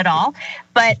hardly at all.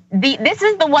 But this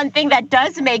is the one thing that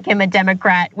does make him a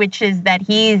Democrat, which is that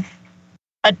he's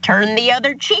a turn the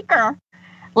other cheeker.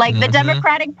 Like the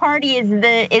Democratic Party is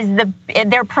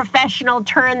their professional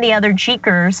turn the other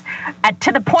cheekers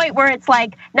to the point where it's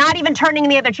like not even turning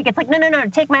the other cheek. It's like, no,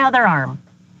 take my other arm.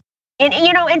 And,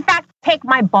 in fact, take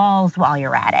my balls while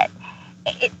you're at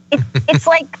it. It's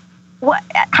like, what?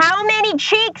 How many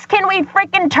cheeks can we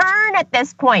freaking turn at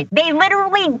this point? They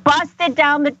literally busted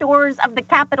down the doors of the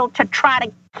Capitol to try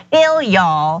to kill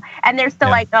y'all. And they're still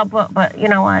like, oh, but you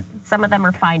know what? Some of them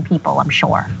are fine people, I'm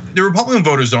sure. The Republican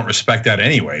voters don't respect that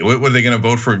anyway. What are they going to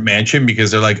vote for Manchin? Because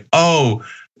they're like,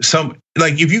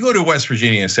 if you go to West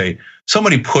Virginia and say,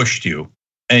 somebody pushed you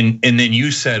and then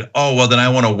you said, oh, well, then I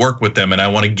want to work with them and I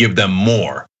want to give them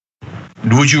more,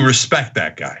 would you respect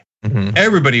that guy? Mm-hmm.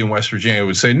 Everybody in West Virginia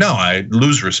would say, no, I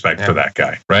lose respect for that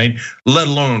guy, right? Let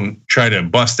alone try to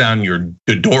bust down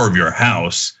the door of your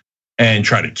house and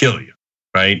try to kill you,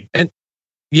 right? And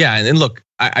look,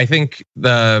 I think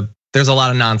there's a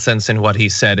lot of nonsense in what he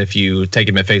said if you take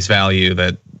him at face value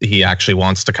that he actually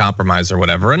wants to compromise or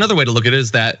whatever. Another way to look at it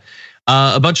is that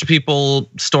a bunch of people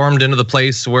stormed into the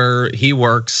place where he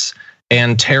works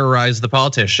and terrorized the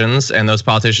politicians, and those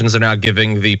politicians are now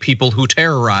giving the people who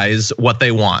terrorize what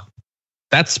they want.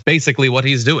 That's basically what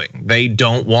he's doing. They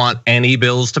don't want any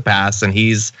bills to pass, and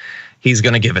he's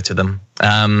going to give it to them.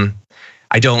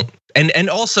 I don't, and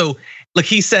also, like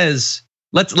he says,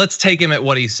 let's take him at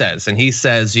what he says, and he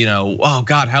says, oh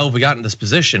God, how have we gotten in this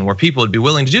position where people would be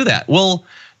willing to do that? Well,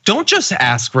 don't just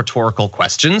ask rhetorical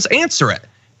questions. Answer it.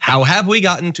 How have we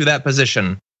gotten to that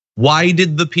position? Why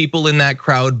did the people in that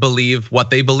crowd believe what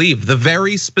they believed? The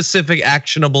very specific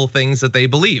actionable things that they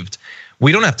believed.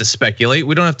 We don't have to speculate.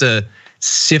 We don't have to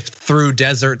sift through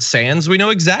desert sands. We know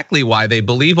exactly why they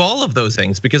believe all of those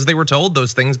things, because they were told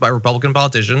those things by Republican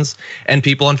politicians and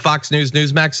people on Fox News,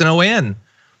 Newsmax, and OAN.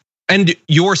 And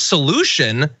your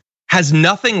solution has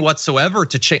nothing whatsoever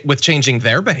with changing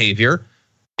their behavior.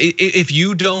 If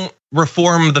you don't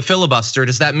reform the filibuster,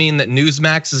 does that mean that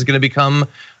Newsmax is going to become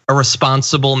a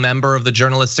responsible member of the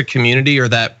journalistic community, or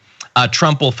that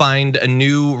Trump will find a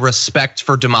new respect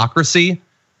for democracy?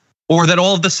 Or that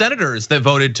all of the senators that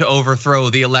voted to overthrow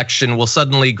the election will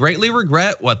suddenly greatly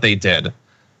regret what they did?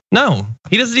 No,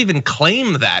 he doesn't even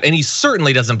claim that. And he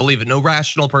certainly doesn't believe it. No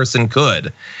rational person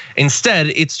could. Instead,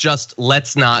 it's just,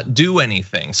 let's not do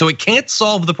anything. So it can't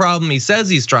solve the problem he says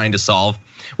he's trying to solve,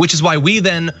 which is why we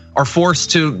then are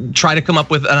forced to try to come up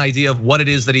with an idea of what it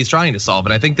is that he's trying to solve.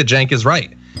 And I think that Cenk is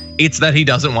right. It's that he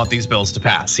doesn't want these bills to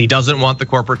pass. He doesn't want the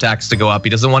corporate tax to go up. He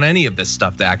doesn't want any of this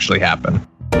stuff to actually happen.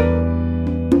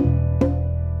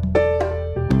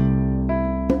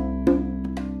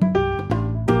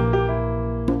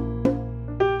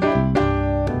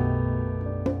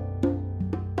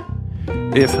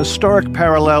 If historic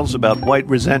parallels about white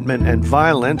resentment and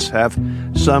violence have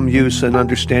some use in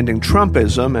understanding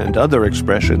Trumpism and other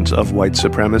expressions of white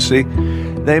supremacy,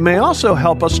 they may also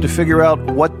help us to figure out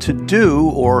what to do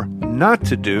or not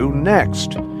to do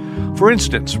next. For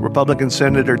instance, Republican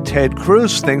Senator Ted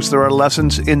Cruz thinks there are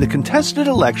lessons in the contested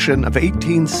election of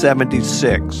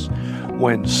 1876,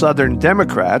 when Southern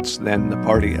Democrats, then the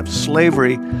party of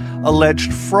slavery,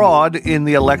 alleged fraud in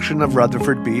the election of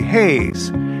Rutherford B. Hayes.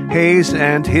 Hayes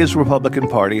and his Republican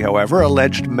Party, however,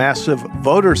 alleged massive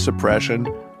voter suppression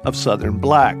of Southern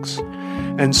blacks.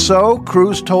 And so,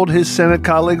 Cruz told his Senate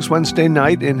colleagues Wednesday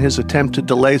night in his attempt to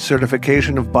delay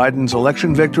certification of Biden's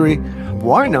election victory,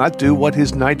 why not do what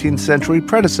his 19th century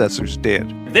predecessors did?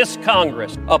 This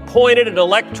Congress appointed an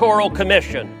electoral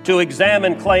commission to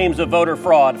examine claims of voter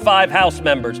fraud. 5 House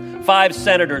members, 5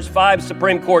 senators, 5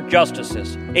 Supreme Court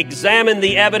justices examined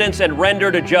the evidence and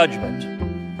rendered a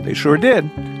judgment. They sure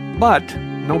did. But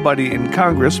nobody in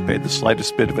Congress paid the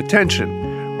slightest bit of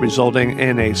attention, resulting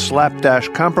in a slapdash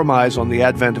compromise on the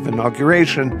advent of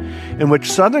inauguration, in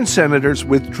which Southern senators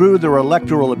withdrew their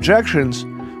electoral objections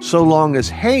so long as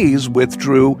Hayes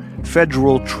withdrew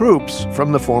federal troops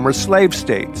from the former slave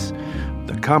states.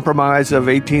 The compromise of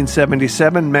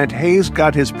 1877 meant Hayes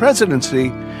got his presidency,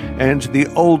 and the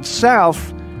Old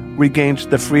South regained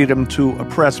the freedom to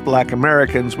oppress black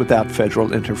Americans without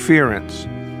federal interference.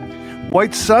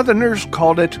 White Southerners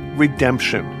called it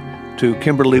redemption. To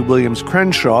Kimberly Williams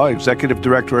Crenshaw, executive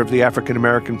director of the African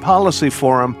American Policy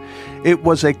Forum, it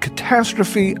was a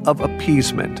catastrophe of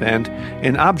appeasement and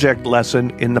an object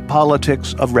lesson in the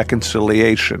politics of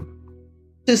reconciliation.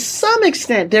 To some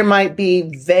extent, there might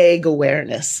be vague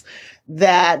awareness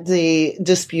that the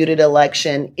disputed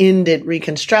election ended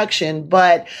Reconstruction,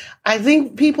 but I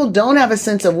think people don't have a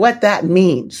sense of what that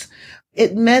means.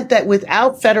 It meant that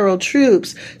without federal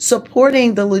troops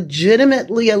supporting the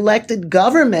legitimately elected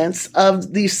governments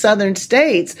of these southern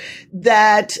states,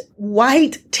 that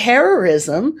white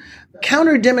terrorism,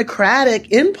 counter-democratic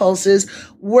impulses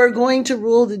were going to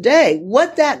rule the day.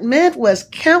 What that meant was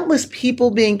countless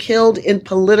people being killed in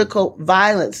political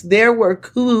violence. There were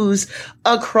coups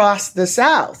across the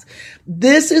South.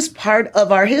 This is part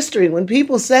of our history. When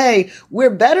people say we're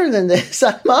better than this,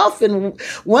 I'm often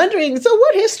wondering, so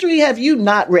what history have you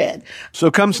not read?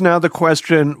 So comes now the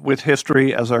question, with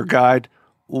history as our guide,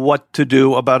 what to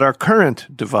do about our current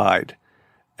divide.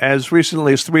 As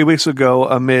recently as 3 weeks ago,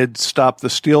 amid Stop the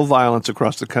Steal violence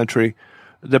across the country,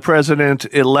 the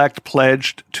president-elect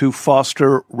pledged to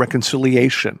foster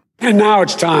reconciliation. And now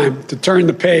it's time to turn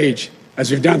the page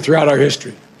as we've done throughout our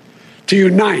history, to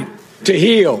unite, to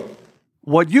heal.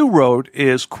 What you wrote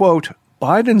is, quote,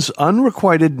 Biden's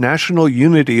unrequited national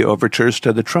unity overtures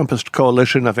to the Trumpist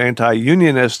coalition of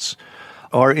anti-unionists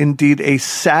are indeed a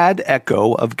sad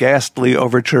echo of ghastly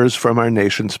overtures from our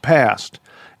nation's past,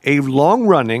 a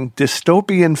long-running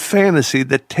dystopian fantasy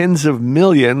that tens of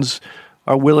millions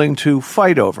are willing to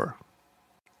fight over.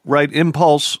 Right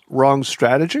impulse, wrong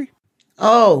strategy?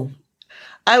 Oh,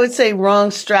 I would say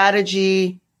wrong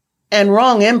strategy and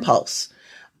wrong impulse.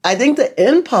 I think the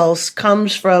impulse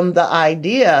comes from the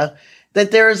idea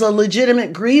that there is a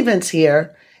legitimate grievance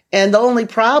here, and the only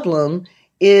problem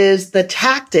is the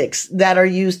tactics that are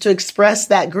used to express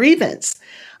that grievance.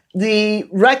 The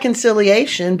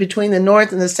reconciliation between the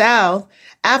North and the South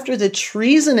after the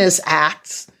treasonous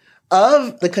acts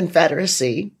of the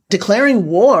Confederacy, declaring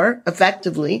war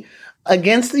effectively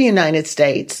against the United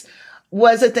States,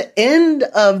 was at the end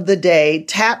of the day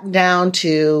tapped down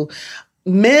to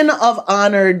men of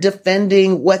honor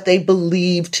defending what they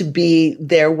believe to be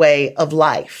their way of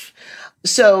life.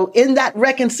 So in that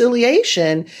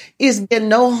reconciliation is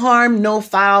no harm, no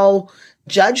foul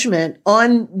judgment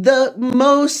on the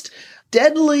most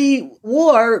deadly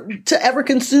war to ever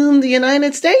consume the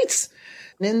United States.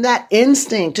 In that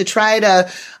instinct to try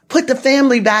to put the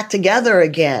family back together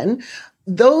again,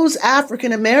 those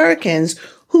African Americans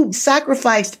who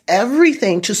sacrificed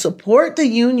everything to support the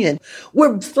Union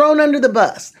were thrown under the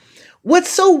bus. What's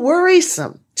so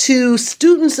worrisome to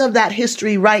students of that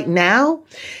history right now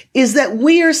is that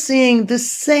we are seeing the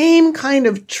same kind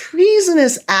of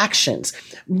treasonous actions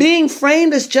being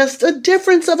framed as just a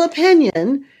difference of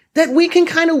opinion that we can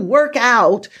kind of work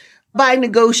out by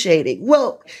negotiating.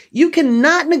 Well, you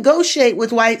cannot negotiate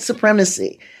with white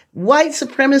supremacy. White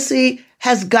supremacy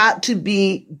has got to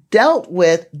be dealt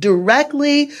with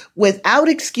directly, without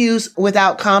excuse,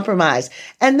 without compromise.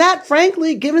 And that,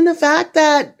 frankly, given the fact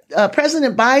that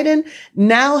President Biden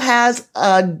now has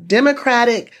a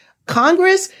Democratic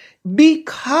Congress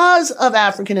because of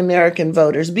African American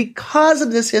voters, because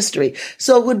of this history.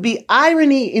 So it would be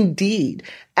irony indeed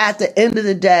at the end of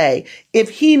the day if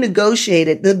he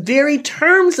negotiated the very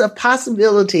terms of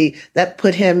possibility that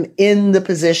put him in the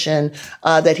position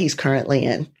that he's currently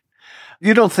in.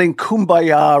 You don't think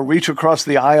kumbaya, reach across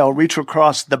the aisle, reach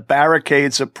across the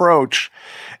barricades approach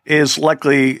is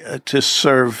likely to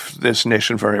serve this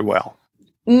nation very well?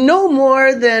 No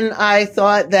more than I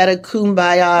thought that a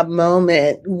kumbaya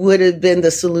moment would have been the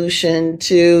solution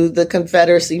to the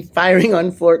Confederacy firing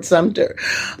on Fort Sumter.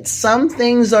 Some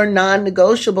things are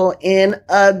non-negotiable in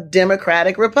a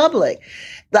democratic republic.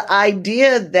 The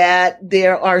idea that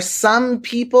there are some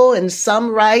people and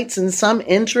some rights and some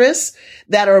interests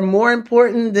that are more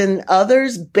important than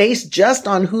others based just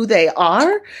on who they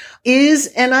are is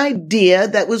an idea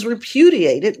that was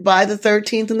repudiated by the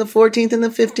 13th and the 14th and the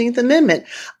 15th Amendment.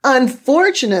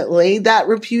 Unfortunately, that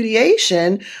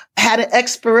repudiation had an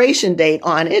expiration date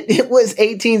on it. It was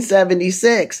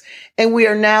 1876, and we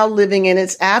are now living in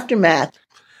its aftermath.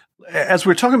 As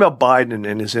we're talking about Biden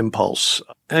and his impulse,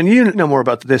 and you know more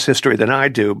about this history than I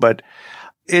do, but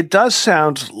it does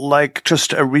sound like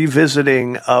just a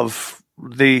revisiting of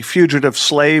the Fugitive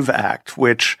Slave Act,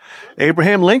 which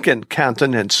Abraham Lincoln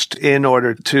countenanced in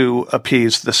order to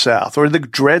appease the South, or the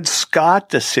Dred Scott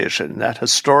decision, that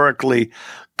historically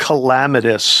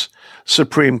calamitous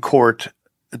Supreme Court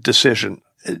decision,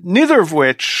 neither of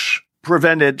which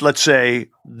prevented, let's say,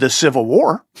 the Civil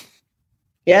War.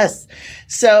 Yes.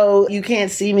 So you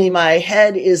can't see me. My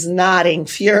head is nodding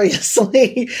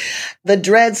furiously. The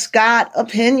Dred Scott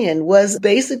opinion was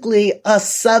basically a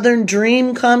Southern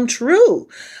dream come true.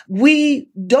 We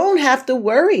don't have to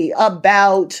worry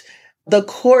about the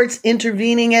courts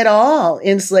intervening at all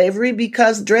in slavery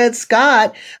because Dred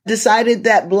Scott decided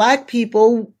that Black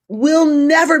people will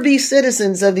never be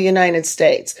citizens of the United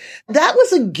States. That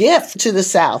was a gift to the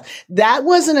South. That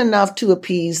wasn't enough to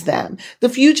appease them. The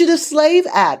Fugitive Slave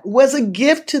Act was a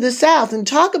gift to the South. And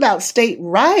talk about state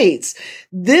rights.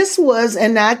 This was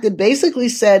an act that basically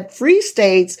said free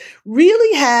states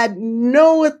really had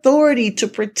no authority to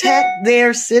protect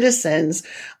their citizens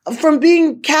from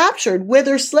being captured,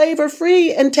 whether slave or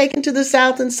free, and taken to the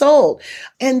South and sold.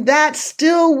 And that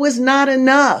still was not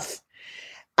enough.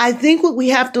 I think what we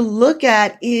have to look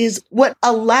at is what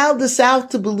allowed the South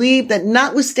to believe that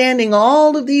notwithstanding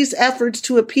all of these efforts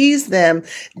to appease them,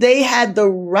 they had the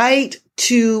right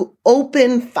to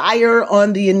open fire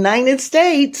on the United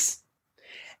States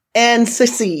and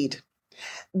secede.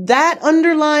 That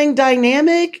underlying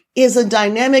dynamic is a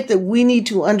dynamic that we need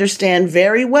to understand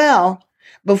very well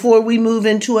before we move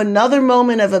into another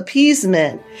moment of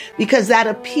appeasement, because that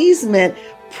appeasement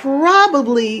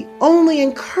probably only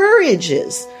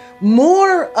encourages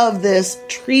more of this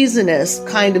treasonous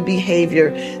kind of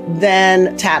behavior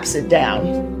than taps it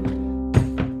down.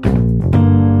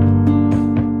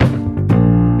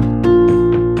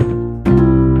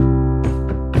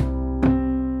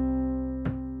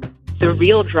 The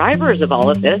real drivers of all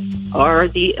of this are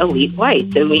the elite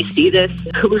whites. And we see this,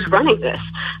 who's running this?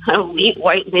 An elite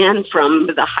white man from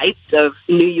the heights of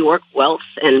New York wealth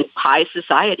and high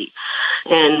society.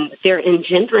 And they're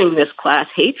engendering this class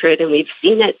hatred. And we've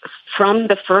seen it from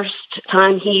the first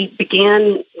time he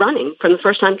began running, from the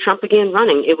first time Trump began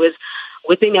running. It was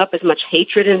whipping up as much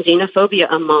hatred and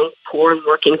xenophobia among poor and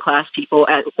working class people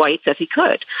as whites as he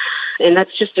could. And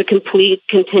that's just a complete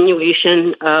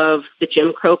continuation of the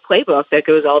Jim Crow playbook that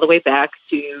goes all the way back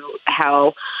to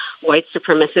how white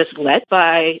supremacists led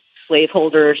by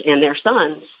slaveholders and their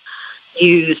sons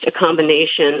used a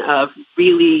combination of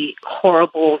really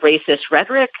horrible racist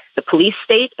rhetoric, the police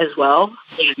state as well.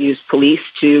 He used police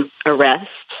to arrest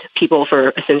people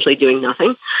for essentially doing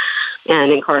nothing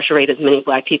and incarcerate as many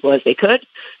black people as they could.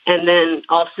 And then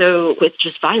also with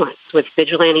just violence, with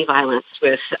vigilante violence,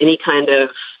 with any kind of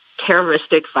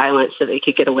terroristic violence that they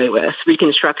could get away with.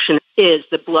 Reconstruction is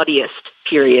the bloodiest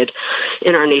period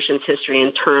in our nation's history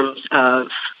in terms of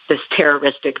this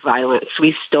terroristic violence.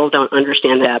 We still don't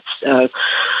understand the depths of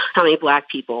how many black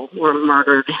people were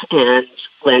murdered and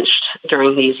lynched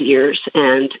during these years.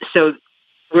 And so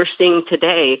we're seeing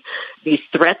today these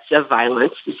threats of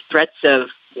violence, these threats of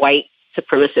white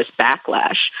supremacist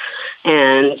backlash.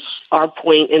 And our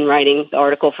point in writing the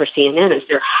article for CNN is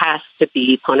there has to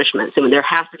be punishments. And there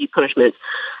has to be punishments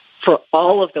for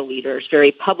all of the leaders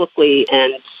very publicly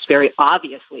and very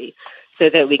obviously so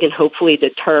that we can hopefully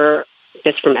deter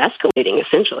this from escalating,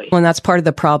 essentially. And that's part of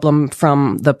the problem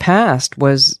from the past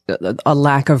was a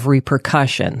lack of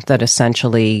repercussion that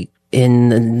essentially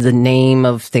in the name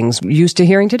of things we're used to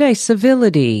hearing today,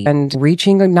 civility and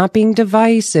reaching, not being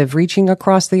divisive, reaching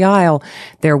across the aisle,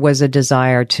 there was a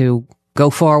desire to go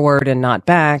forward and not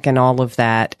back and all of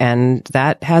that. And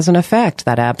that has an effect,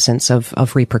 that absence of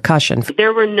repercussion.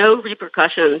 There were no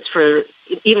repercussions for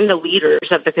even the leaders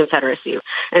of the Confederacy.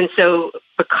 And so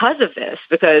because of this,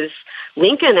 because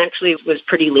Lincoln actually was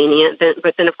pretty lenient,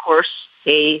 but then of course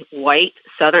a white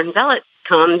Southern zealot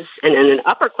comes, and then an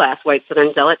upper-class white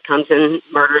Southern zealot comes and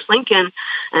murders Lincoln,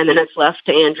 and then it's left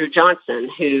to Andrew Johnson,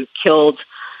 who killed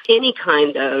any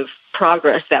kind of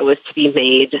progress that was to be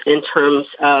made in terms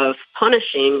of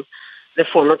punishing the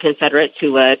former Confederates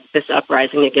who led this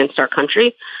uprising against our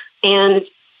country. And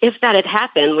if that had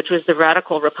happened, which was the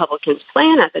radical Republicans'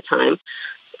 plan at the time,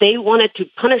 they wanted to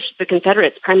punish the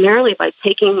Confederates primarily by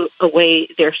taking away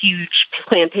their huge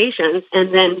plantations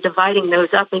and then dividing those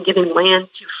up and giving land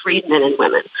to freedmen and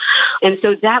women. And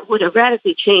so that would have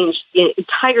radically changed the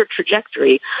entire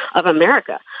trajectory of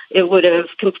America. It would have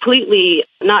completely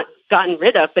not gotten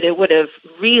rid of, but it would have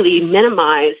really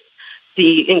minimized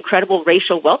the incredible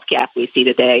racial wealth gap we see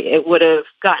today. It would have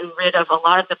gotten rid of a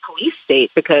lot of the police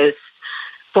state because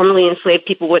formerly enslaved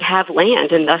people would have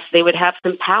land, and thus they would have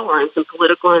some power and some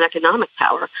political and economic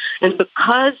power. And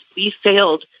because we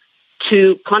failed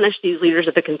to punish these leaders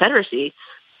of the Confederacy,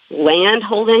 land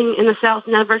holding in the South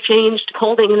never changed,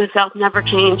 holding in the South never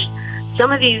changed.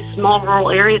 Some of these small rural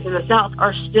areas in the South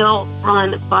are still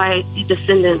run by the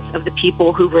descendants of the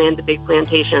people who ran the big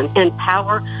plantation, and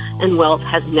power and wealth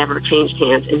has never changed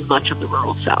hands in much of the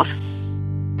rural South.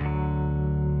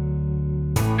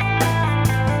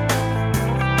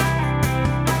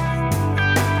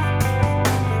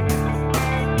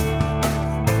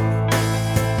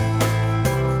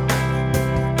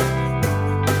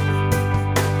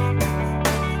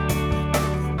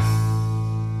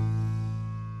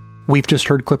 We've just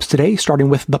heard clips today, starting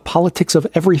with The Politics of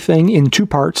Everything in 2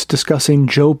 parts, discussing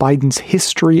Joe Biden's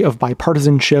history of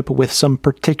bipartisanship with some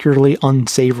particularly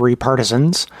unsavory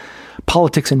partisans.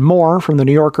 Politics and More from The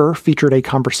New Yorker featured a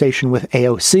conversation with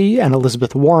AOC and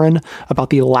Elizabeth Warren about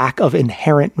the lack of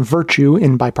inherent virtue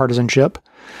in bipartisanship.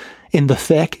 In The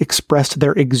Thick expressed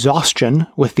their exhaustion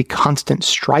with the constant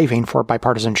striving for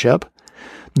bipartisanship.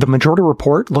 The Majority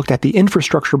Report looked at the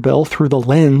infrastructure bill through the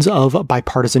lens of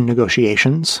bipartisan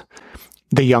negotiations.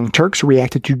 The Young Turks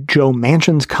reacted to Joe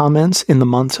Manchin's comments in the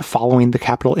months following the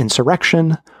Capitol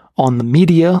insurrection. On the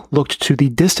Media looked to the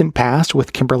distant past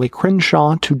with Kimberly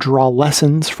Crenshaw to draw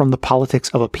lessons from the politics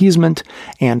of appeasement,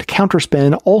 and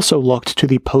Counterspin also looked to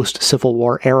the post-Civil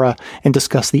War era and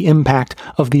discussed the impact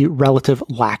of the relative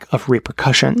lack of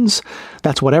repercussions.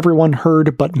 That's what everyone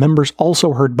heard, but members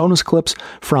also heard bonus clips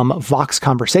from Vox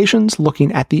Conversations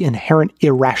looking at the inherent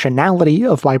irrationality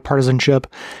of bipartisanship,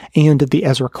 and the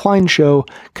Ezra Klein Show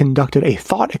conducted a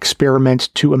thought experiment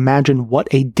to imagine what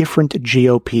a different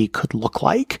GOP could look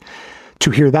like.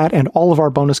 To hear that and all of our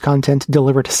bonus content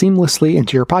delivered seamlessly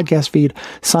into your podcast feed,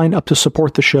 sign up to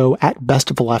support the show at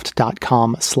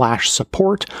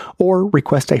bestofleft.com/support or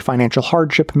request a financial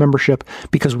hardship membership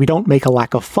because we don't make a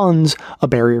lack of funds a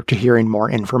barrier to hearing more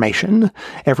information.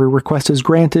 Every request is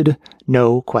granted,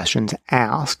 no questions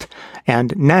asked.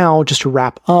 And now, just to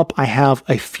wrap up, I have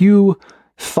a few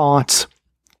thoughts.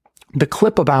 The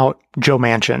clip about Joe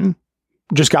Manchin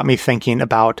just got me thinking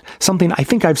about something I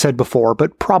think I've said before,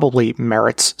 but probably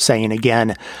merits saying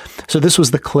again. So this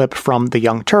was the clip from the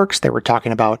Young Turks. They were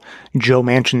talking about Joe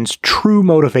Manchin's true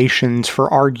motivations for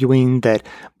arguing that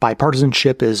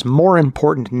bipartisanship is more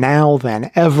important now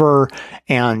than ever,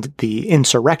 and the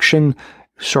insurrection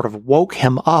sort of woke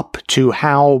him up to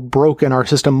how broken our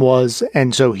system was,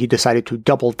 and so he decided to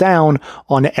double down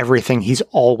on everything he's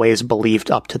always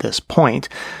believed up to this point,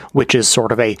 which is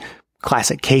sort of a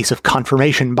classic case of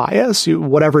confirmation bias.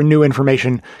 Whatever new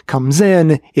information comes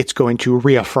in, it's going to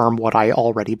reaffirm what I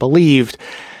already believed.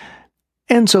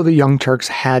 And so the Young Turks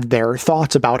had their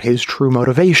thoughts about his true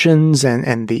motivations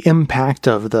and the impact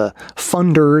of the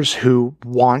funders who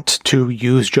want to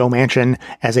use Joe Manchin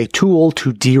as a tool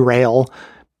to derail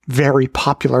very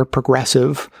popular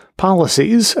progressive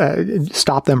policies,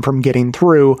 stop them from getting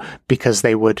through because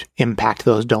they would impact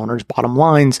those donors' bottom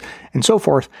lines and so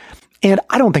forth. And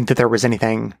I don't think that there was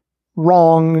anything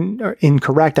wrong or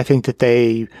incorrect. I think that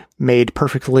they made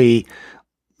perfectly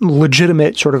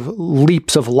legitimate sort of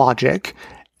leaps of logic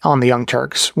on the Young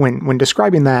Turks when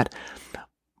describing that.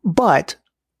 But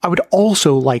I would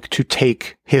also like to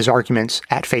take his arguments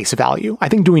at face value. I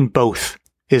think doing both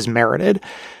is merited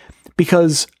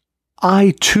because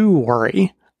I too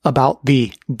worry about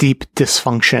the deep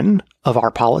dysfunction of our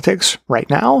politics right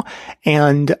now.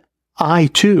 And I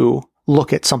too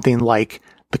look at something like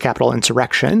the Capitol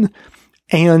insurrection,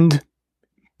 and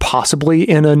possibly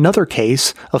in another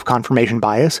case of confirmation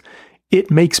bias,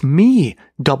 it makes me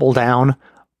double down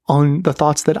on the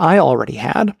thoughts that I already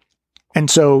had. And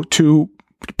so to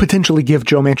potentially give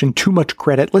Joe Manchin too much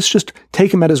credit, let's just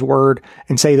take him at his word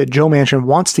and say that Joe Manchin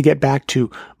wants to get back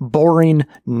to boring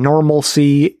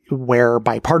normalcy where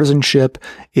bipartisanship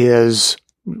is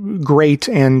great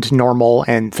and normal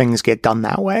and things get done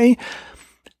that way.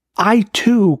 I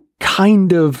too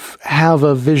kind of have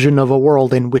a vision of a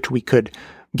world in which we could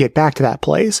get back to that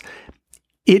place.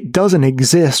 It doesn't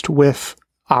exist with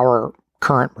our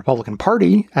current Republican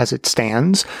Party as it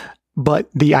stands, but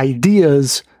the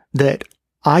ideas that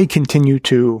I continue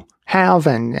to have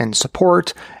and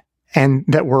support and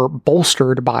that were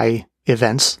bolstered by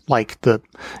events like the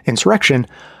insurrection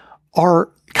are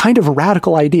kind of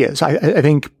radical ideas. I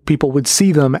think people would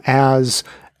see them as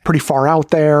pretty far out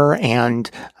there and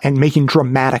making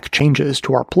dramatic changes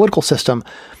to our political system.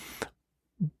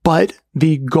 But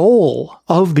the goal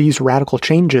of these radical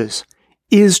changes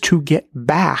is to get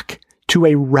back to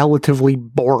a relatively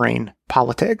boring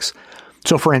politics.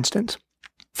 So for instance,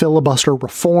 filibuster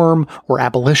reform or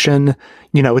abolition,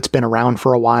 it's been around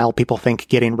for a while. People think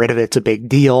getting rid of it's a big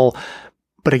deal.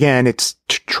 But again, it's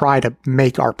to try to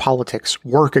make our politics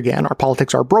work again. Our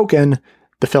politics are broken.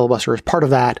 The filibuster is part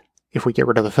of that. If we get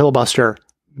rid of the filibuster,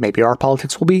 maybe our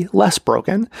politics will be less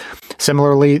broken.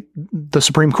 Similarly, the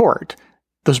Supreme Court.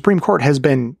 The Supreme Court has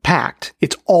been packed.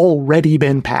 It's already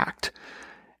been packed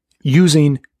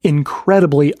using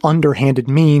incredibly underhanded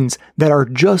means that are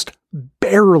just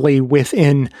barely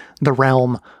within the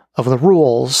realm of the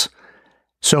rules.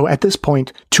 So at this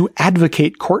point, to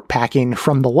advocate court packing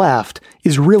from the left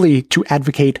is really to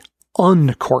advocate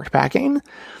un-court packing.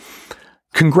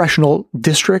 Congressional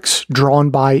districts drawn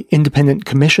by independent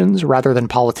commissions rather than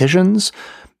politicians.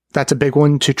 That's a big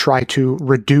one to try to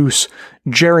reduce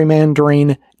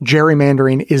gerrymandering.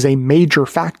 Gerrymandering is a major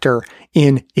factor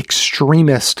in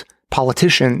extremist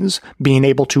politicians being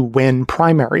able to win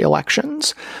primary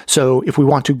elections. So if we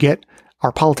want to get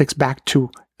our politics back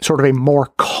to sort of a more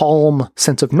calm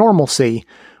sense of normalcy,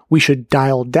 we should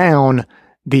dial down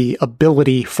the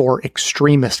ability for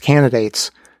extremist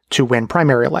candidates to win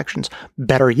primary elections.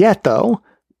 Better yet, though,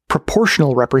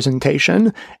 proportional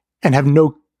representation and have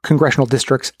no congressional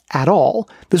districts at all.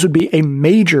 This would be a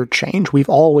major change. We've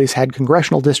always had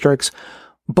congressional districts.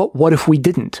 But what if we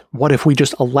didn't? What if we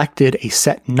just elected a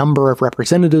set number of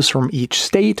representatives from each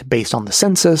state based on the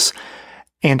census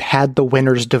and had the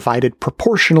winners divided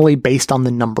proportionally based on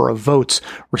the number of votes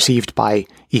received by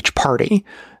each party?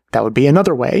 That would be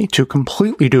another way to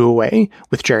completely do away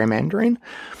with gerrymandering.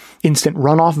 Instant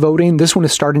runoff voting, this one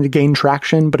is starting to gain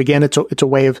traction, but again, it's a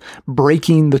way of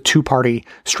breaking the two-party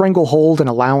stranglehold and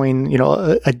allowing,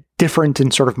 a different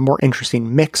and sort of more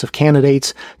interesting mix of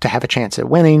candidates to have a chance at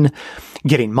winning.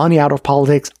 Getting money out of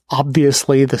politics,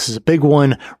 obviously, this is a big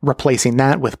one. Replacing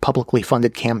that with publicly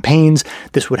funded campaigns,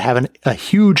 this would have a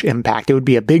huge impact. It would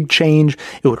be a big change.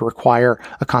 It would require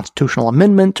a constitutional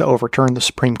amendment to overturn the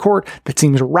Supreme Court. That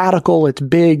seems radical, it's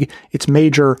big, it's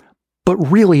major. But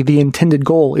really, the intended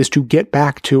goal is to get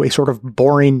back to a sort of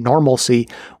boring normalcy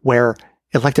where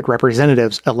elected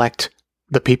representatives elect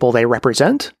the people they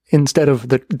represent instead of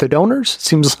the donors.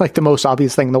 Seems like the most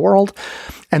obvious thing in the world.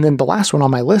 And then the last one on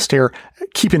my list here,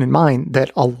 keeping in mind that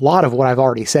a lot of what I've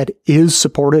already said is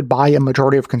supported by a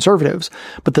majority of conservatives.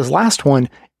 But this last one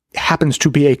happens to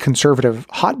be a conservative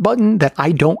hot button that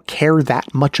I don't care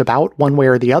that much about one way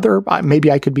or the other.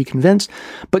 Maybe I could be convinced.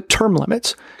 But term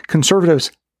limits.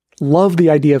 Conservatives love the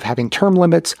idea of having term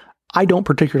limits. I don't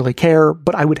particularly care,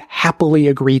 but I would happily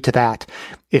agree to that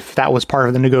if that was part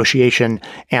of the negotiation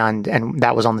and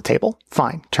that was on the table.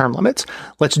 Fine, term limits.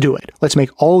 Let's do it. Let's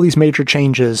make all these major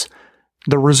changes,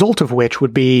 the result of which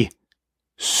would be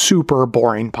super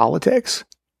boring politics.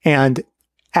 And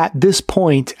at this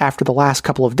point, after the last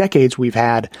couple of decades we've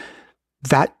had,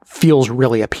 that feels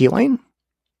really appealing.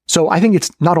 So I think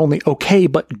it's not only okay,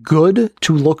 but good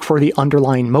to look for the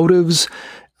underlying motives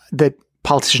that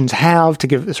politicians have to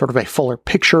give sort of a fuller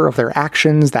picture of their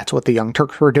actions. That's what the Young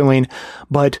Turks were doing.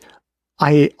 But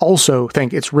I also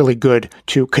think it's really good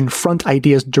to confront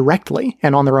ideas directly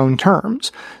and on their own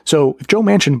terms. So if Joe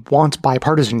Manchin wants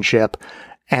bipartisanship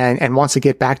and wants to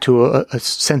get back to a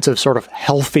sense of sort of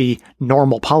healthy,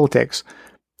 normal politics,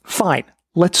 fine.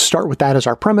 Let's start with that as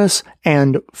our premise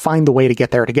and find the way to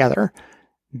get there together.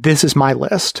 This is my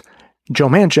list. Joe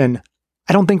Manchin,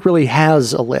 I don't think really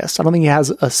has a list. I don't think he has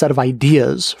a set of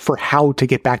ideas for how to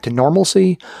get back to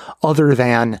normalcy other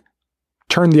than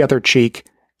turn the other cheek,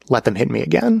 let them hit me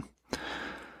again.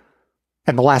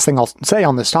 And the last thing I'll say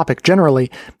on this topic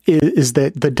generally is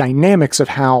that the dynamics of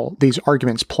how these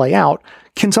arguments play out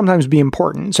can sometimes be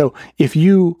important. So if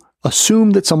you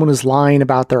assume that someone is lying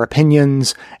about their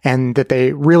opinions and that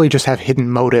they really just have hidden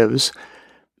motives,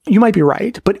 you might be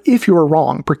right. But if you're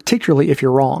wrong, particularly if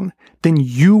you're wrong, then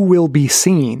you will be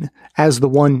seen as the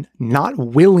one not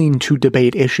willing to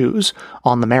debate issues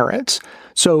on the merits.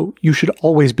 So you should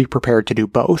always be prepared to do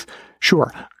both.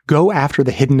 Sure, go after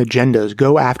the hidden agendas,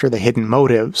 go after the hidden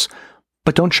motives,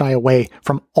 but don't shy away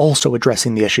from also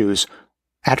addressing the issues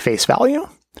at face value.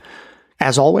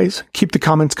 As always, keep the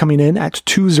comments coming in at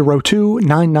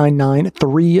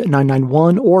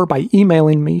 202-999-3991 or by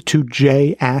emailing me to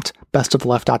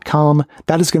j@bestoftheleft.com.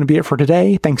 That is going to be it for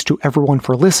today. Thanks to everyone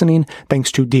for listening.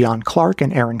 Thanks to Dion Clark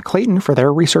and Aaron Clayton for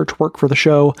their research work for the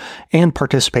show and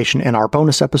participation in our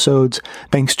bonus episodes.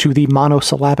 Thanks to the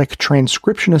monosyllabic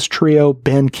transcriptionist trio,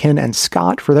 Ben, Ken, and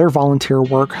Scott, for their volunteer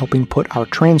work helping put our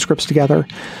transcripts together.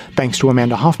 Thanks to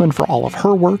Amanda Hoffman for all of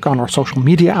her work on our social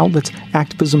media outlets,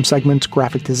 activism segments,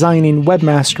 graphic designing,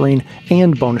 webmastering,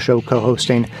 and bonus show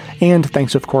co-hosting. And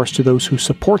thanks, of course, to those who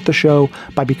support the show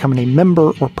by becoming a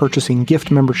member or purchasing gift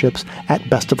memberships at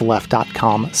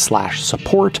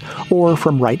bestoftheleft.com/support or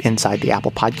from right inside the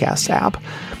Apple Podcasts app.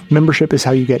 Membership is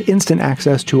how you get instant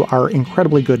access to our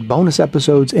incredibly good bonus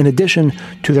episodes, in addition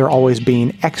to there always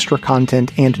being extra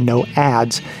content and no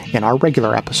ads in our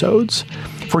regular episodes.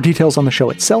 For details on the show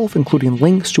itself, including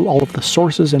links to all of the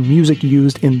sources and music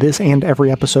used in this and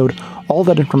every episode, all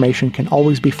that information can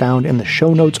always be found in the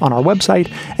show notes on our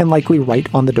website and likely right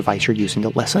on the device you're using to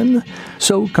listen.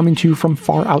 So, coming to you from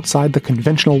far outside the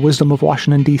conventional wisdom of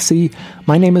Washington, D.C.,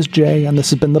 my name is Jay, and this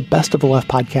has been the Best of the Left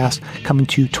podcast, coming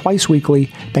to you twice weekly,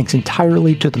 thanks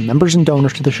entirely to the members and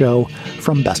donors to the show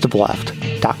from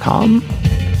bestoftheleft.com.